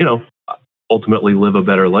 ultimately live a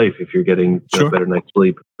better life if you're getting Sure. a better night's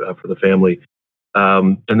sleep for the family.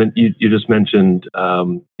 And then you just mentioned,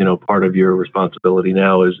 part of your responsibility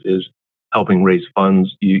now is helping raise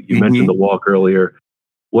funds. You mentioned the walk earlier.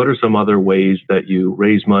 What are some other ways that you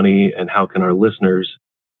raise money, and how can our listeners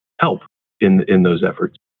help in those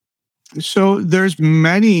efforts? So there's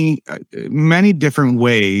many different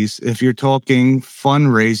ways. If you're talking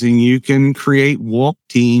fundraising, you can create walk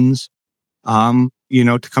teams,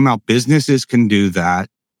 to come out. Businesses can do that.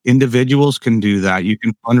 Individuals can do that. You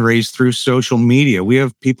can fundraise through social media. We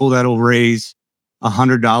have people that will raise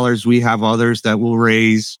 $100. We have others that will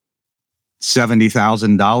raise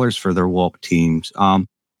 $70,000 for their walk teams.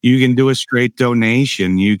 You can do a straight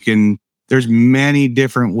donation. There's many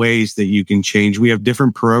different ways that you can change. We have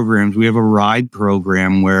different programs. We have a ride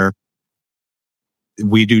program where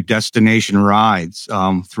we do destination rides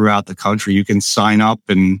throughout the country. You can sign up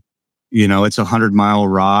and, it's a 100-mile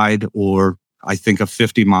ride, or I think a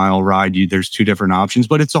 50-mile ride. There's two different options,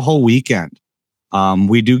 but it's a whole weekend.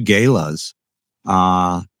 We do galas.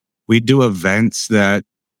 We do events that,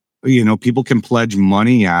 people can pledge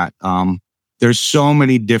money at. There's so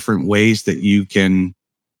many different ways that you can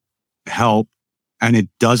help, and it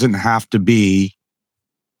doesn't have to be,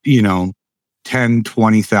 $10,000,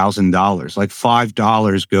 $20,000. Like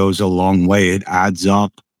 $5 goes a long way. It adds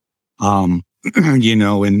up.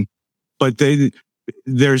 But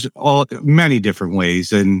there's many different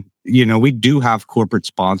ways. And, we do have corporate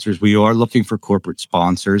sponsors. We are looking for corporate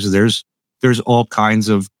sponsors. There's all kinds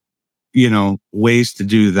of, ways to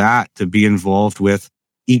do that, to be involved with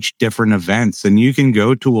each different events. And you can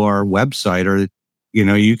go to our website, or,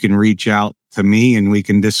 you can reach out to me and we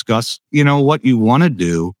can discuss, what you want to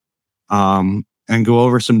do, and go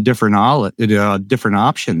over some different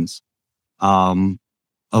options,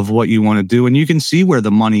 of what you want to do. And you can see where the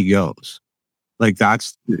money goes. Like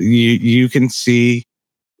you can see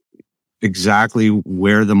exactly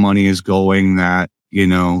where the money is going, that,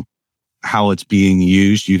 how it's being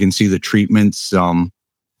used. You can see the treatments, the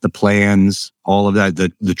plans, all of that,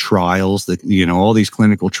 the trials, all these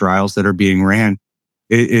clinical trials that are being ran.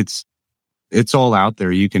 It's all out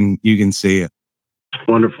there. You can see it.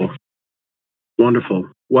 Wonderful.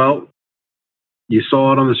 Well, you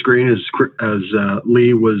saw it on the screen as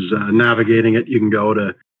Lee was navigating it. You can go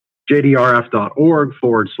to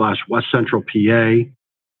jdrf.org/West Central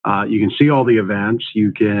PA. You can see all the events.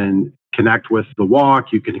 You can connect with the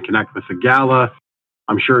walk. You can connect with the gala.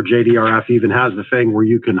 I'm sure JDRF even has the thing where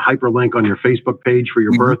you can hyperlink on your Facebook page for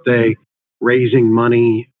your birthday, raising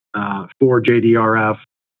money for JDRF.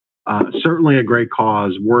 Certainly a great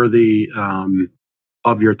cause, worthy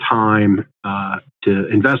of your time to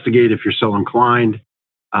investigate if you're so inclined.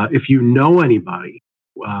 If you know anybody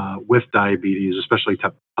with diabetes, especially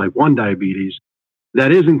type 1 diabetes,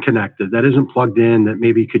 that isn't connected, that isn't plugged in, that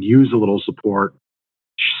maybe could use a little support,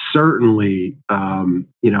 certainly,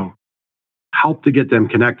 help to get them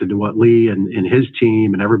connected to what Lee and his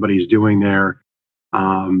team and everybody's doing there.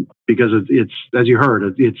 Because it's, as you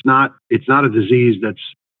heard, it's not a disease that's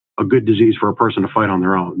a good disease for a person to fight on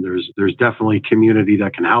their own. There's definitely community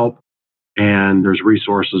that can help, and there's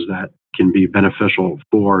resources that can be beneficial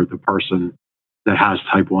for the person that has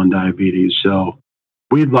type 1 diabetes. So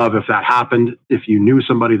we'd love if that happened. If you knew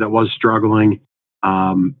somebody that was struggling,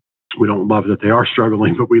 we don't love that they are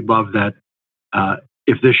struggling, but we'd love that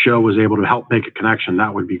if this show was able to help make a connection,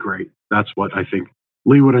 that would be great. That's what I think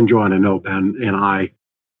Lee would enjoy, and I know Ben and I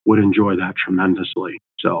would enjoy that tremendously.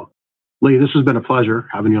 So, Lee, this has been a pleasure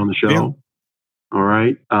having you on the show. Yeah. All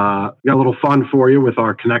right. Got a little fun for you with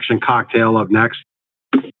our connection cocktail up next.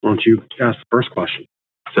 Why don't you ask the first question?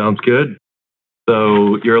 Sounds good.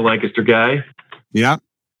 So you're a Lancaster guy. Yeah.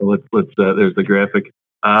 Let's there's the graphic.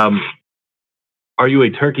 Are you a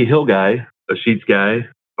Turkey Hill guy, a Sheets guy,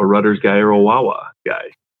 a Rudders guy, or a Wawa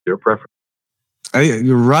guy? Your preference?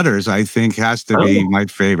 Rudders, I think, has to be my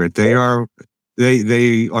favorite. They are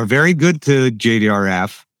very good to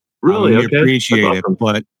JDRF. Really? We Okay. appreciate That's it, awesome.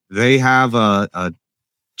 but they have a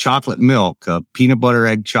chocolate milk, a peanut butter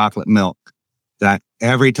egg chocolate milk, that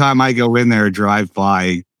every time I go in there, drive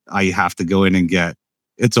by, I have to go in and get.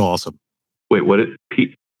 It's awesome. Wait, what is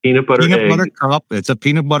peanut butter Peanut egg? butter cup. It's a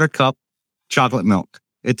peanut butter cup, chocolate milk.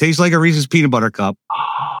 It tastes like a Reese's peanut butter cup.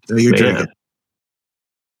 So you drink it.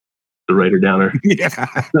 The writer downer. Yeah.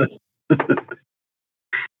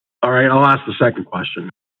 All right, I'll ask the second question.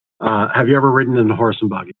 Have you ever ridden in a horse and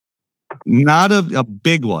buggy? Not a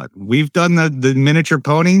big one. We've done the miniature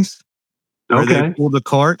ponies where they pull the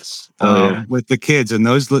carts with the kids, and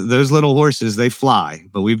those little horses, they fly.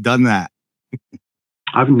 But we've done that.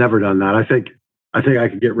 I've never done that. I think I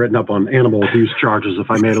could get written up on animal abuse charges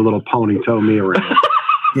if I made a little pony tow me around.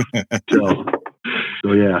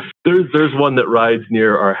 So yeah. There's one that rides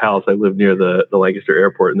near our house. I live near the Lancaster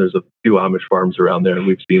airport, and there's a few Amish farms around there, and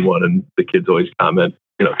we've seen one, and the kids always comment,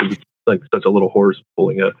 'cause it's like such a little horse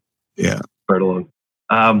pulling a cart along.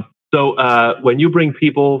 So when you bring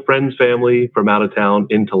people, friends, family from out of town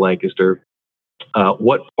into Lancaster,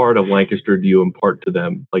 what part of Lancaster do you impart to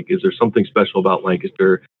them? Like, is there something special about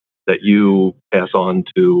Lancaster that you pass on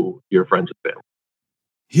to your friends and family?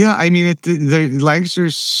 Yeah, I mean,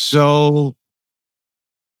 Lancaster's so.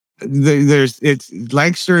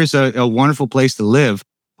 Lancaster is a wonderful place to live.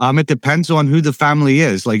 It depends on who the family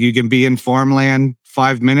is. Like, you can be in farmland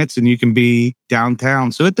 5 minutes, and you can be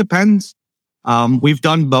downtown. So it depends. We've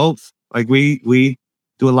done both. Like, we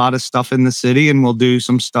do a lot of stuff in the city, and we'll do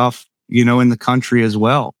some stuff, in the country as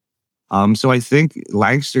well. So I think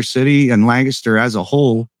Lancaster City and Lancaster as a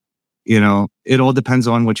whole, it all depends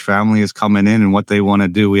on which family is coming in and what they want to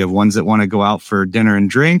do. We have ones that want to go out for dinner and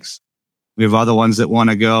drinks. We have other ones that want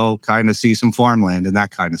to go kind of see some farmland and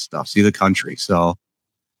that kind of stuff, see the country. So,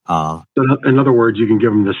 in other words, you can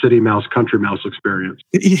give them the city mouse, country mouse experience.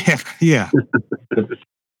 Yeah. Yeah.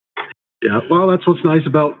 Well, that's what's nice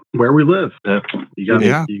about where we live. Yeah. You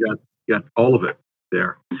got all of it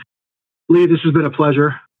there. Lee, this has been a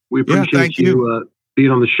pleasure. We appreciate you being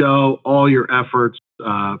on the show, all your efforts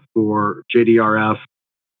for JDRF,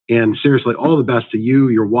 and seriously, all the best to you,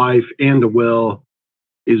 your wife, and to Will.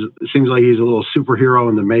 It seems like he's a little superhero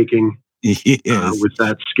in the making. With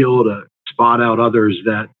that skill to spot out others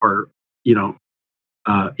that are,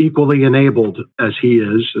 equally enabled as he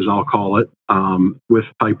is, as I'll call it, with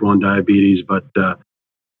type 1 diabetes. But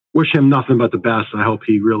wish him nothing but the best. I hope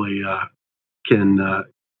he really can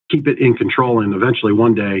keep it in control and eventually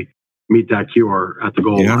one day meet that cure at the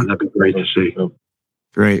goal line. That'd be great to see.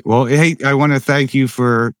 Great. Well, hey, I want to thank you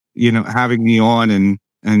for, having me on and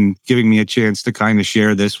giving me a chance to kind of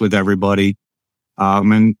share this with everybody.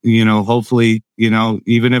 And, hopefully,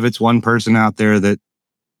 even if it's one person out there that,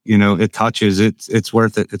 it touches, it's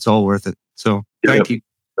worth it. It's all worth it. So thank you.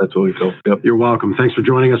 That's what we feel. Yep. You're welcome. Thanks for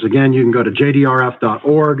joining us again. You can go to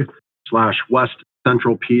jdrf.org/West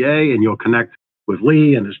Central PA, and you'll connect with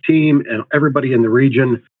Lee and his team and everybody in the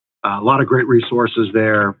region. A lot of great resources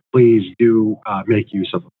there. Please do make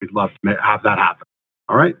use of it. We'd love to have that happen.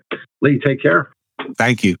 All right. Lee, take care.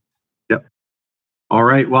 Thank you. Yep. All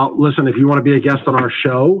right. Well, listen, if you want to be a guest on our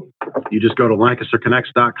show, you just go to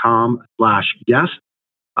lancasterconnects.com/guest.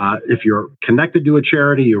 If you're connected to a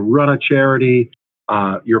charity, you run a charity,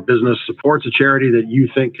 your business supports a charity that you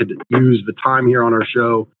think could use the time here on our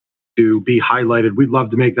show to be highlighted, we'd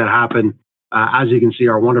love to make that happen. As you can see,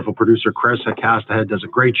 our wonderful producer, Chris at Cast Ahead, does a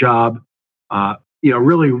great job.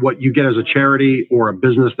 Really what you get as a charity or a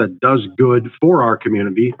business that does good for our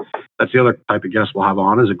community, that's the other type of guest we'll have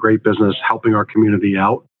on, is a great business helping our community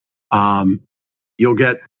out. You'll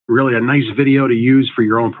get really a nice video to use for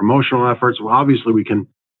your own promotional efforts. Well, obviously, we can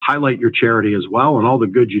highlight your charity as well and all the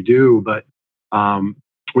good you do, but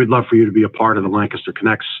we'd love for you to be a part of the Lancaster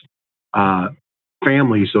Connects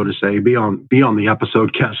family, so to say, be on the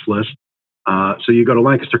episode guest list. So you go to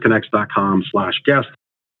lancasterconnects.com/guest.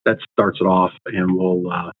 That starts it off, and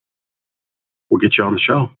we'll get you on the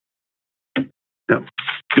show. Yeah,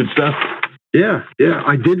 good stuff. Yeah.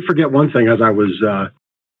 I did forget one thing as I was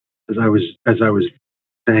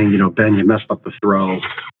saying. Ben, you messed up the throw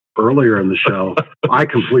earlier in the show. I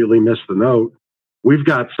completely missed the note. We've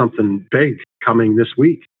got something big coming this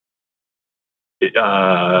week.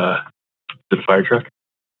 The fire truck.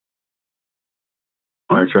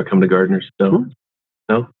 Fire truck coming to Gardner's. No.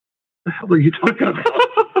 What the hell are you talking about?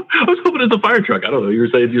 I was hoping it's a fire truck. I don't know. You were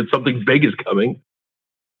saying something big is coming.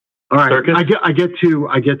 All right. Circus? I get to.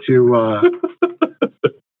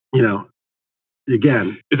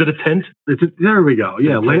 Again. Is it a tent? There we go.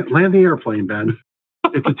 Yeah, land the airplane, Ben.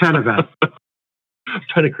 It's a tent event. I'm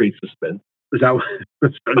trying to create suspense. Is that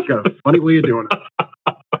that's got a funny way of doing it?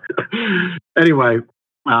 Anyway,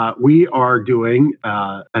 we are doing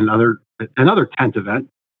another tent event.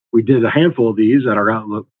 We did a handful of these at our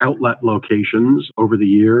outlet locations over the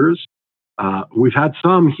years. We've had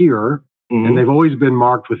some here, and they've always been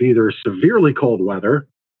marked with either severely cold weather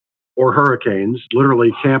or hurricanes,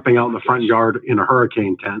 literally camping out in the front yard in a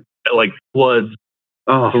hurricane tent. Like floods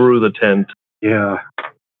through the tent. Yeah.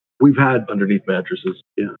 We've had underneath mattresses.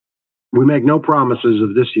 Yeah. we make no promises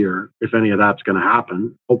of this year if any of that's going to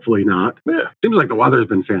happen. Hopefully not. Yeah. Seems like the weather's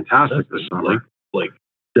been fantastic this summer. Like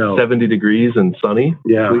So, 70 degrees and sunny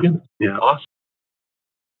Yeah. this weekend. yeah. Awesome.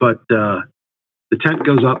 But the tent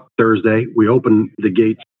goes up Thursday. We open the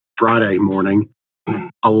gates Friday morning.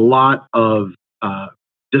 A lot of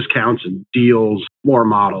discounts and deals, floor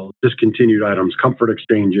models, discontinued items, comfort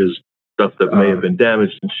exchanges. Stuff that may have been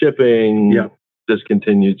damaged in shipping. Yeah.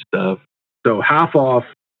 Discontinued stuff. So half off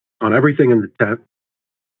on everything in the tent.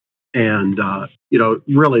 And,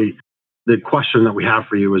 really the question that we have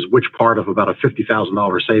for you is which part of about a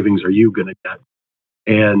 $50,000 savings are you going to get?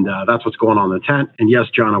 And that's what's going on in the tent. And yes,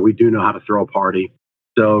 Jonna, we do know how to throw a party.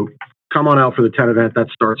 So come on out for the tent event.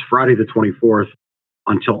 That starts Friday the 24th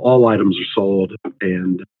until all items are sold.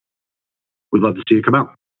 And we'd love to see you come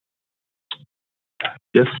out.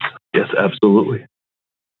 Yes, absolutely.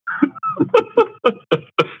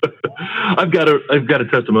 I've got a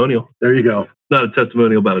testimonial. There you go. Not a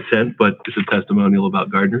testimonial about a tent, but it's a testimonial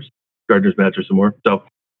about Gardner's Mattress and More. So,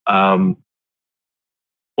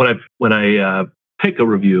 when I pick a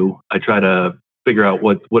review, I try to figure out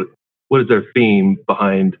what is their theme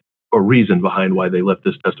behind or reason behind why they left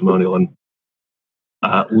this testimonial. And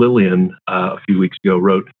Lillian a few weeks ago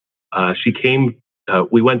wrote, she came.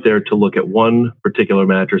 We went there to look at one particular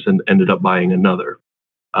mattress and ended up buying another.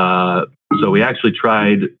 So we actually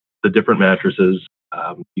tried the different mattresses.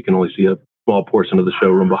 You can only see a small portion of the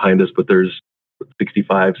showroom behind us, but there's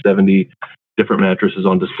 65, 70 different mattresses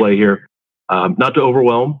on display here. Not to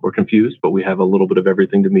overwhelm or confuse, but we have a little bit of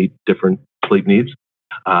everything to meet different sleep needs.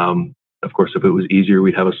 Of course, if it was easier,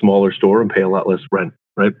 we'd have a smaller store and pay a lot less rent,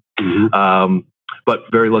 right? Mm-hmm. But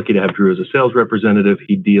very lucky to have Drew as a sales representative.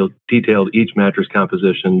 He detailed each mattress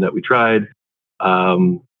composition that we tried.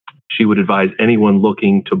 She would advise anyone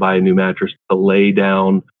looking to buy a new mattress to lay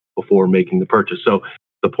down before making the purchase. So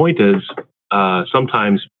the point is,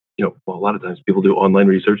 sometimes, a lot of times people do online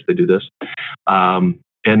research. They do this, and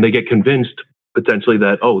they get convinced potentially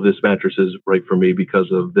that, this mattress is right for me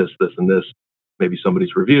because of this, this, and this. Maybe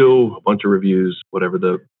somebody's review, a bunch of reviews, whatever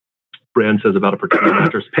the brand says about a particular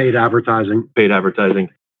mattress. Paid advertising.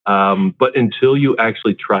 But until you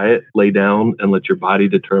actually try it, lay down and let your body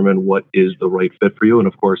determine what is the right fit for you. And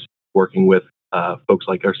of course, working with folks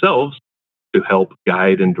like ourselves to help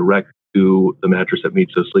guide and direct to the mattress that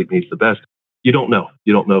meets those sleep needs the best. You don't know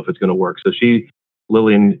if it's going to work. So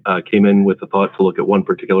Lillian came in with the thought to look at one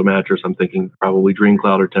particular mattress. I'm thinking probably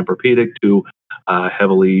DreamCloud or Tempur-Pedic, two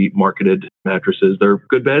heavily marketed mattresses. They're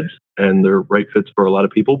good beds and they're right fits for a lot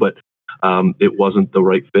of people, but it wasn't the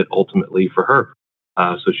right fit ultimately for her.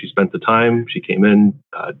 So she spent the time, she came in,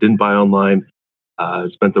 didn't buy online,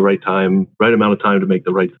 spent the right amount of time to make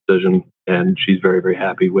the right decision. And she's very, very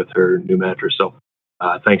happy with her new mattress. So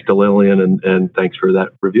thanks to Lillian and thanks for that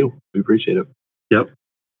review. We appreciate it. Yep.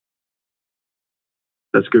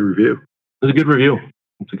 That's a good review. It's a good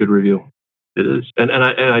review. It is. And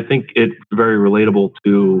I think it's very relatable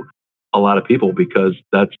to a lot of people because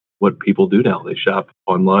that's what people do now. They shop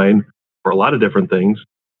online for a lot of different things.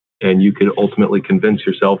 And you could ultimately convince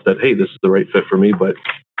yourself that, hey, this is the right fit for me, but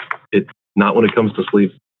it's not when it comes to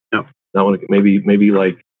sleep. No. Not when maybe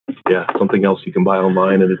like, something else you can buy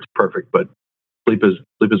online and it's perfect, but sleep is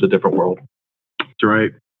a different world. That's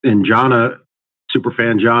right. And Jonna, super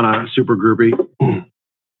fan Jonna, super groupie,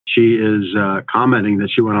 she is commenting that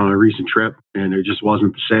she went on a recent trip and it just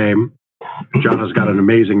wasn't the same. Jonna's got an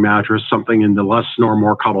amazing mattress, something in the less snore,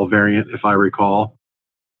 more cuddle variant, if I recall.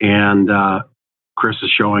 And Chris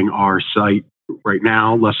is showing our site right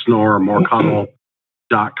now,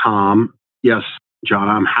 lesssnoremorecuddle.com. Yes, John,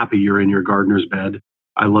 I'm happy you're in your gardener's bed.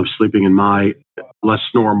 I love sleeping in my Less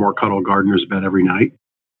Snore, More Cuddle gardener's bed every night.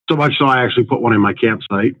 So much so I actually put one in my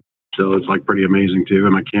campsite. So it's like pretty amazing too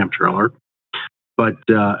in my camp trailer. But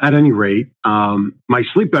at any rate, my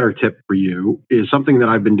Sleep Better tip for you is something that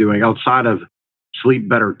I've been doing outside of Sleep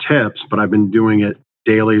Better tips, but I've been doing it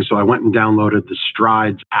daily. So I went and downloaded the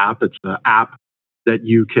Strides app. It's the app that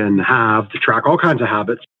you can have to track all kinds of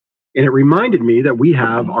habits. And it reminded me that we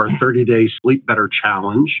have our 30-day Sleep Better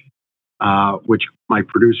challenge, which my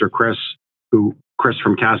producer, Chris from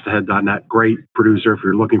castahead.net, great producer. If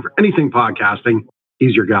you're looking for anything podcasting,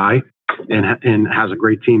 he's your guy and has a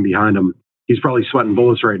great team behind him. He's probably sweating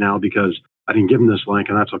bullets right now because I didn't give him this link,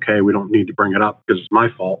 and that's okay. We don't need to bring it up because it's my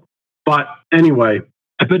fault. But anyway,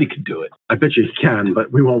 I bet he could do it. I bet you he can,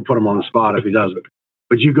 but we won't put him on the spot if he doesn't.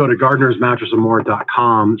 But you go to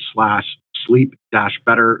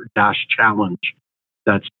gardenersmattressandmore.com/sleep-better-challenge.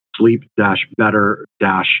 That's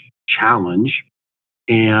sleep-better-challenge.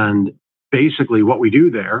 And basically what we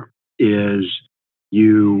do there is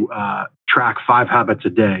you track 5 habits a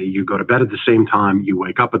day. You go to bed at the same time, you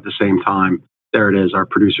wake up at the same time. There it is. Our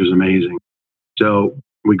producer's amazing. So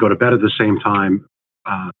we go to bed at the same time,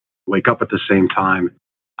 wake up at the same time,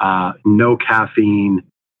 no caffeine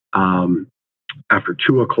after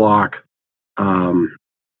 2 o'clock. And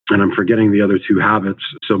I'm forgetting the other 2 habits.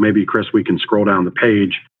 So maybe, Chris, we can scroll down the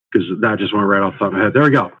page because that just went right off the top of my head. There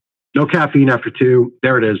we go. No caffeine after 2.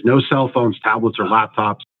 There it is. No cell phones, tablets, or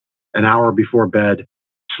laptops an hour before bed.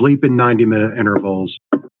 Sleep in 90-minute intervals.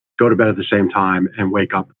 Go to bed at the same time and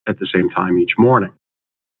wake up at the same time each morning.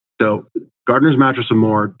 So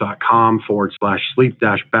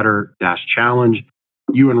gardenersmattressandmore.com/sleep-better-challenge.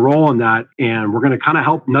 You enroll in that, and we're going to kind of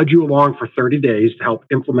help nudge you along for 30 days to help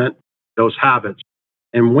implement those habits.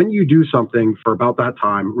 And when you do something for about that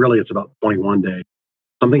time, really it's about 21 days,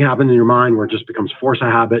 something happens in your mind where it just becomes force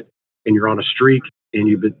a habit, and you're on a streak,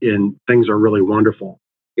 and things are really wonderful.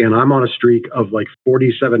 And I'm on a streak of like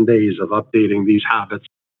 47 days of updating these habits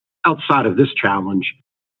outside of this challenge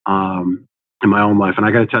in my own life. And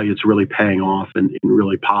I got to tell you, it's really paying off in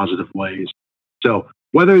really positive ways. So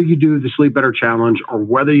whether you do the Sleep Better Challenge or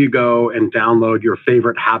whether you go and download your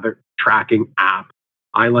favorite habit tracking app,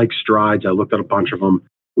 I like Strides. I looked at a bunch of them.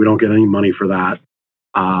 We don't get any money for that.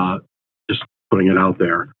 Just putting it out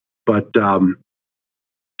there. But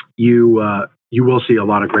you will see a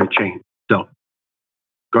lot of great change. So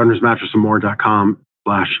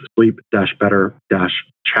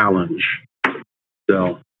gardenersmattressandmore.com/sleep-better-challenge.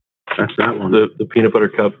 So that's that one. The peanut butter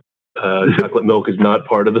cup chocolate milk is not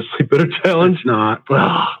part of the Sleep Better Challenge. It's not.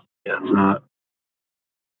 Yeah, It's not.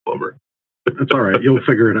 Bummer. That's all right. You'll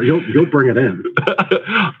figure it out. You'll bring it in.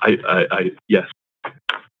 Yes.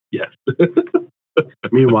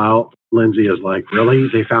 Meanwhile, Lindsay is like, really?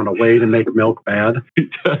 They found a way to make milk bad?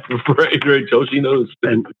 right. So she knows.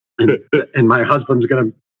 And my husband's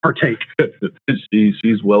going to partake.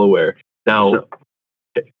 She's well aware. Now,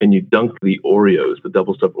 and you dunk the Oreos, the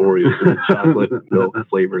double stuffed Oreos, in the chocolate milk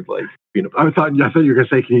flavored like peanut butter. I thought you were going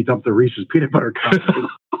to say, can you dump the Reese's peanut butter cup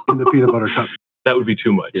in the peanut butter cup? That would be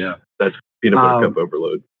too much. Yeah. That's peanut butter cup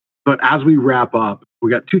overload. But as we wrap up,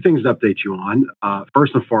 we got 2 things to update you on.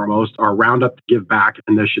 First and foremost, our Roundup to Give Back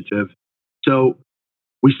initiative. So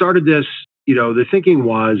we started this, the thinking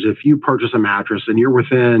was if you purchase a mattress and you're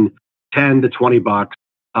within 10 to 20 bucks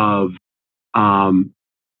of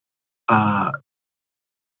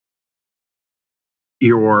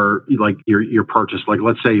your purchase, like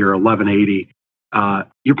let's say you're $1,180,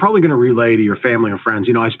 you're probably going to relay to your family or friends,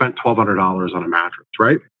 I spent $1,200 on a mattress,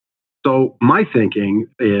 right? So my thinking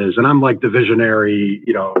is, and I'm like the visionary,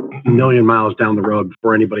 a million miles down the road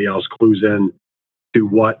before anybody else clues in to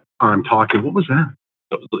what I'm talking. What was that?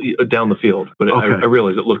 Down the field, but okay. I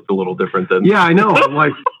realized it looked a little different than. Yeah, I know.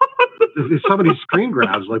 Like somebody's screen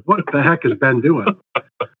grabs. Like, what the heck is Ben doing?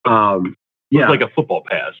 Yeah, it's like a football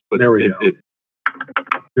pass. But there we go.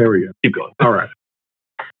 There we go. Keep going. All right.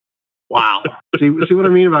 Wow. See what I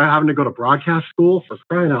mean about having to go to broadcast school? For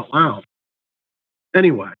crying out loud.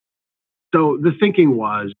 Anyway, so the thinking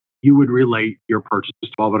was you would relate your purchase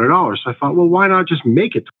to $1,200. So I thought, well, why not just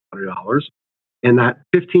make it $200? And that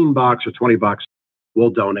 $15 or $20 we'll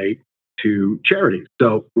donate to charity.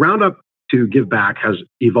 So Roundup to Give Back has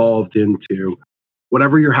evolved into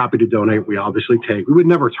whatever you're happy to donate, we obviously take. We would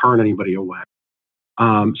never turn anybody away.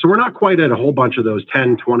 So we're not quite at a whole bunch of those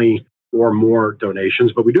 10, 20 or more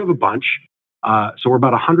donations, but we do have a bunch. So we're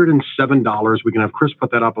about $107. We can have Chris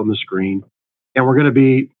put that up on the screen. And we're going to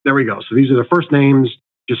be, there we go. So these are the first names,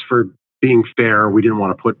 just for being fair. We didn't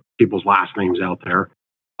want to put people's last names out there.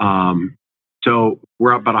 So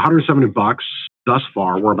we're up about $170 thus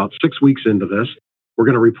far. We're about 6 weeks into this. We're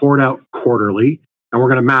going to report out quarterly, and we're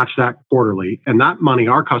going to match that quarterly. And that money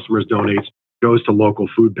our customers donate goes to local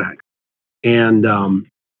food banks. And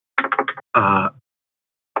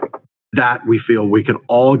that we feel we can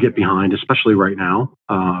all get behind, especially right now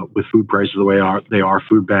with food prices the way they are.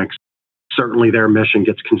 Food banks, certainly their mission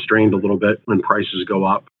gets constrained a little bit when prices go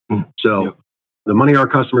up. So the money our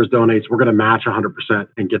customers donate, we're going to match 100%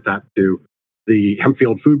 and get that to the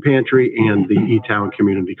Hempfield Food Pantry and the E-Town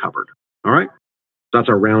Community Cupboard. All right. So that's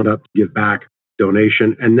our Roundup to Give Back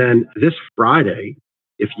donation. And then this Friday,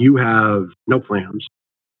 if you have no plans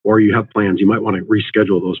or you have plans, you might want to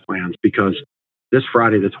reschedule those plans, because this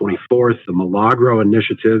Friday, the 24th, the Milagro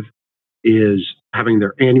Initiative is having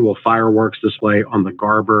their annual fireworks display on the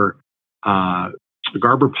Garber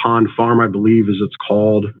Pond Farm, I believe is it's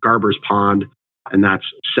called, Garber's Pond, and that's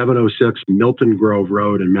 706 Milton Grove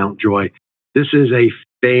Road in Mount Joy. This is a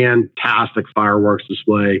fantastic fireworks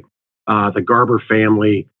display. The Garber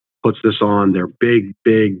family puts this on. They're big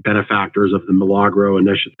benefactors of the Milagro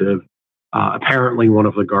Initiative. Apparently, one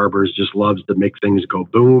of the Garbers just loves to make things go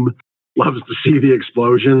boom, loves to see the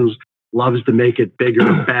explosions, loves to make it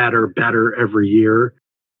bigger, badder, better every year.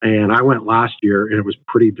 And I went last year, and it was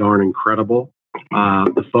pretty darn incredible.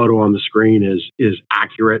 The photo on the screen is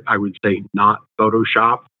accurate. I would say not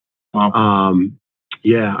Photoshop. Wow.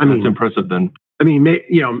 Yeah, I mean, that's impressive. Then I mean,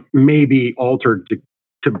 maybe altered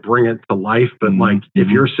to bring it to life, but like if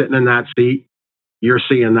you're sitting in that seat, you're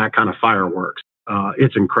seeing that kind of fireworks.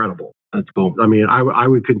 It's incredible. That's cool. I mean, I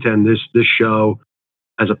would contend this show,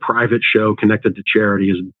 as a private show connected to charity,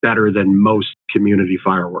 is better than most community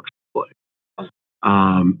fireworks display.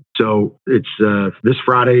 So it's this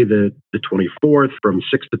Friday, the 24th, from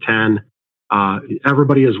 6 to 10.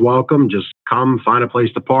 Everybody is welcome. Just come, find a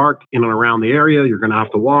place to park in and around the area. You're going to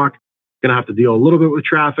have to walk. You're going to have to deal a little bit with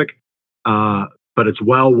traffic, but it's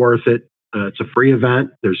well worth it. It's a free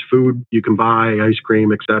event. There's food you can buy, ice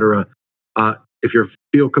cream, etc. If you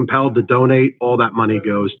feel compelled to donate, all that money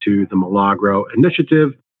goes to the Milagro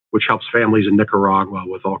Initiative, which helps families in Nicaragua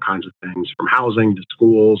with all kinds of things, from housing to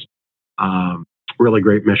schools. Really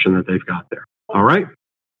great mission that they've got there. All right.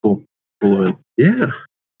 Cool. Yeah.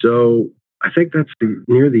 So I think that's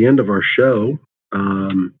near the end of our show.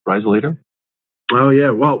 Rise later. Oh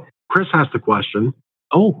yeah. Well, Chris asked a question.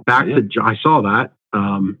 Oh, I saw that.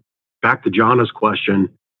 Back to Jana's question.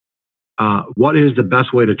 What is the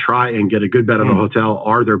best way to try and get a good bed at a hotel?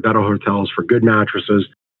 Are there better hotels for good mattresses,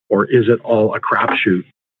 or is it all a crapshoot?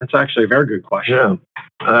 That's actually a very good question.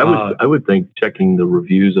 Yeah, I would think checking the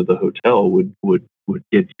reviews of the hotel would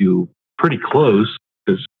get you pretty close,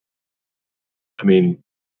 because I mean,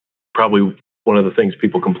 probably one of the things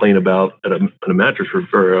people complain about at a mattress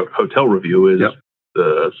or a hotel review is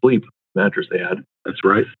the sleep mattress they had. That's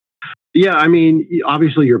right. Yeah, I mean,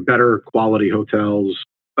 obviously your better quality hotels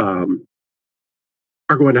are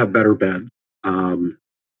going to have better beds.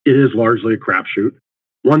 It is largely a crapshoot.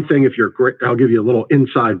 One thing, if you're great, I'll give you a little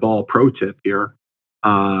inside ball pro tip here.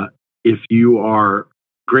 If you are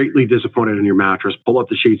greatly disappointed in your mattress, pull up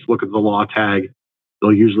the sheets, look at the law tag.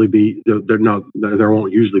 There'll usually be, there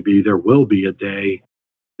won't usually be, there will be a day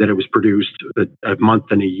that it was produced, a month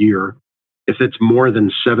and a year. If it's more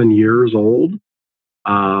than 7 years old,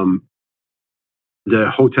 the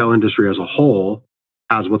hotel industry as a whole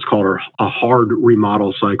has what's called a hard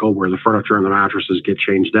remodel cycle, where the furniture and the mattresses get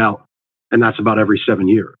changed out. And that's about every 7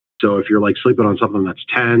 years. So if you're like sleeping on something that's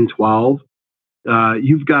 10, 12,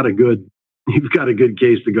 you've got a good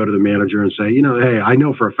case to go to the manager and say, hey, I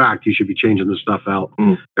know for a fact you should be changing this stuff out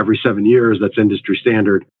every 7 years. That's industry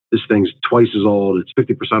standard. This thing's twice as old. It's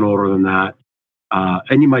 50% older than that.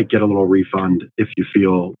 And you might get a little refund if you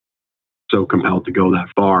feel so compelled to go that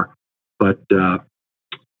far. But,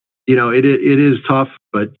 it is tough,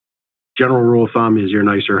 but general rule of thumb is your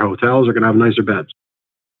nicer hotels are going to have nicer beds.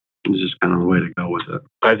 It's just kind of the way to go with it.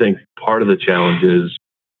 I think part of the challenge is,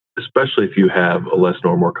 especially if you have a less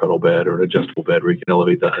normal cuddle bed or an adjustable bed where you can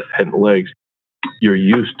elevate the head and legs, you're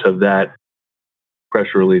used to that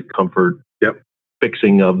pressure relief comfort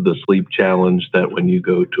fixing of the sleep challenge, that when you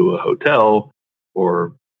go to a hotel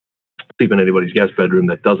or sleep in anybody's guest bedroom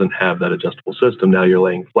that doesn't have that adjustable system, now you're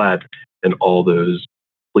laying flat and all those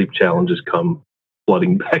sleep challenges come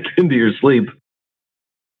flooding back into your sleep.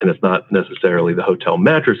 And it's not necessarily the hotel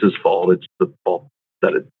mattress's fault. It's the fault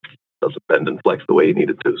that it doesn't bend and flex the way you need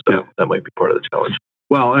it to. So that might be part of the challenge.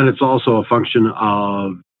 Well, and it's also a function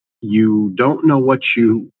of you don't know what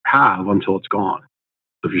you have until it's gone.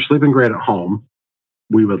 So if you're sleeping great at home,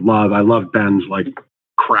 I love Ben's like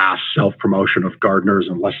crass self-promotion of Gardeners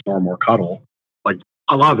and less snore, more cuddle. Like,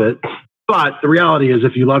 I love it. But the reality is,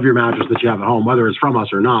 if you love your mattress that you have at home, whether it's from us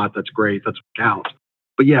or not, that's great. That's what counts.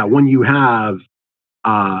 But yeah, when you have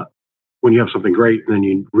something great and then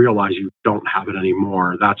you realize you don't have it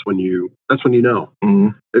anymore, that's when you know.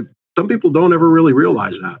 Mm-hmm. Some people don't ever really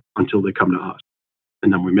realize that until they come to us,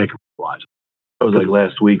 and then we make them realize it. That was like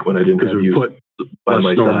last week when I didn't have you by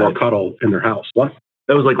my side. More cuddle in their house. What?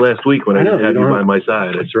 That was like last week when I didn't have you by my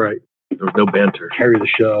side. That's right. There was no banter. Carry the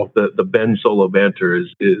show. The Ben solo banter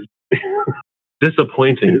is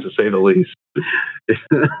disappointing, to say the least.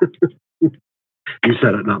 You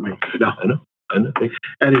said it, not me. No, I know.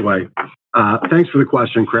 Anyway, thanks for the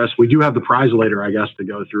question, Chris. We do have the prize later, I guess, to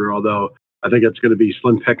go through, although I think it's going to be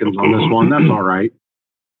slim pickings on this one. That's all right.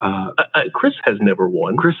 Chris has never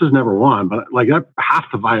won. Chris has never won, but like I have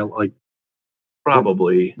to violate. Like,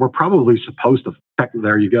 probably we're probably supposed to.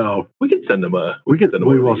 There you go. We can send him a. We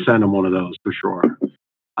will send him one of those for sure.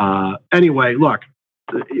 Anyway, look,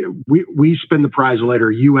 we spin the prize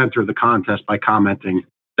later. You enter the contest by commenting.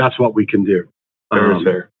 That's what we can do. Fair is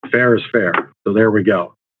fair. Fair is fair. So there we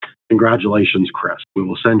go. Congratulations, Chris. We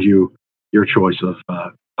will send you your choice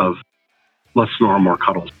of Let's Snore More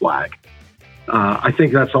Cuddles flag. I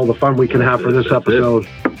think that's all the fun we can have for this episode.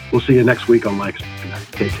 We'll see you next week on Lancaster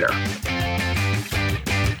Connect. Take care.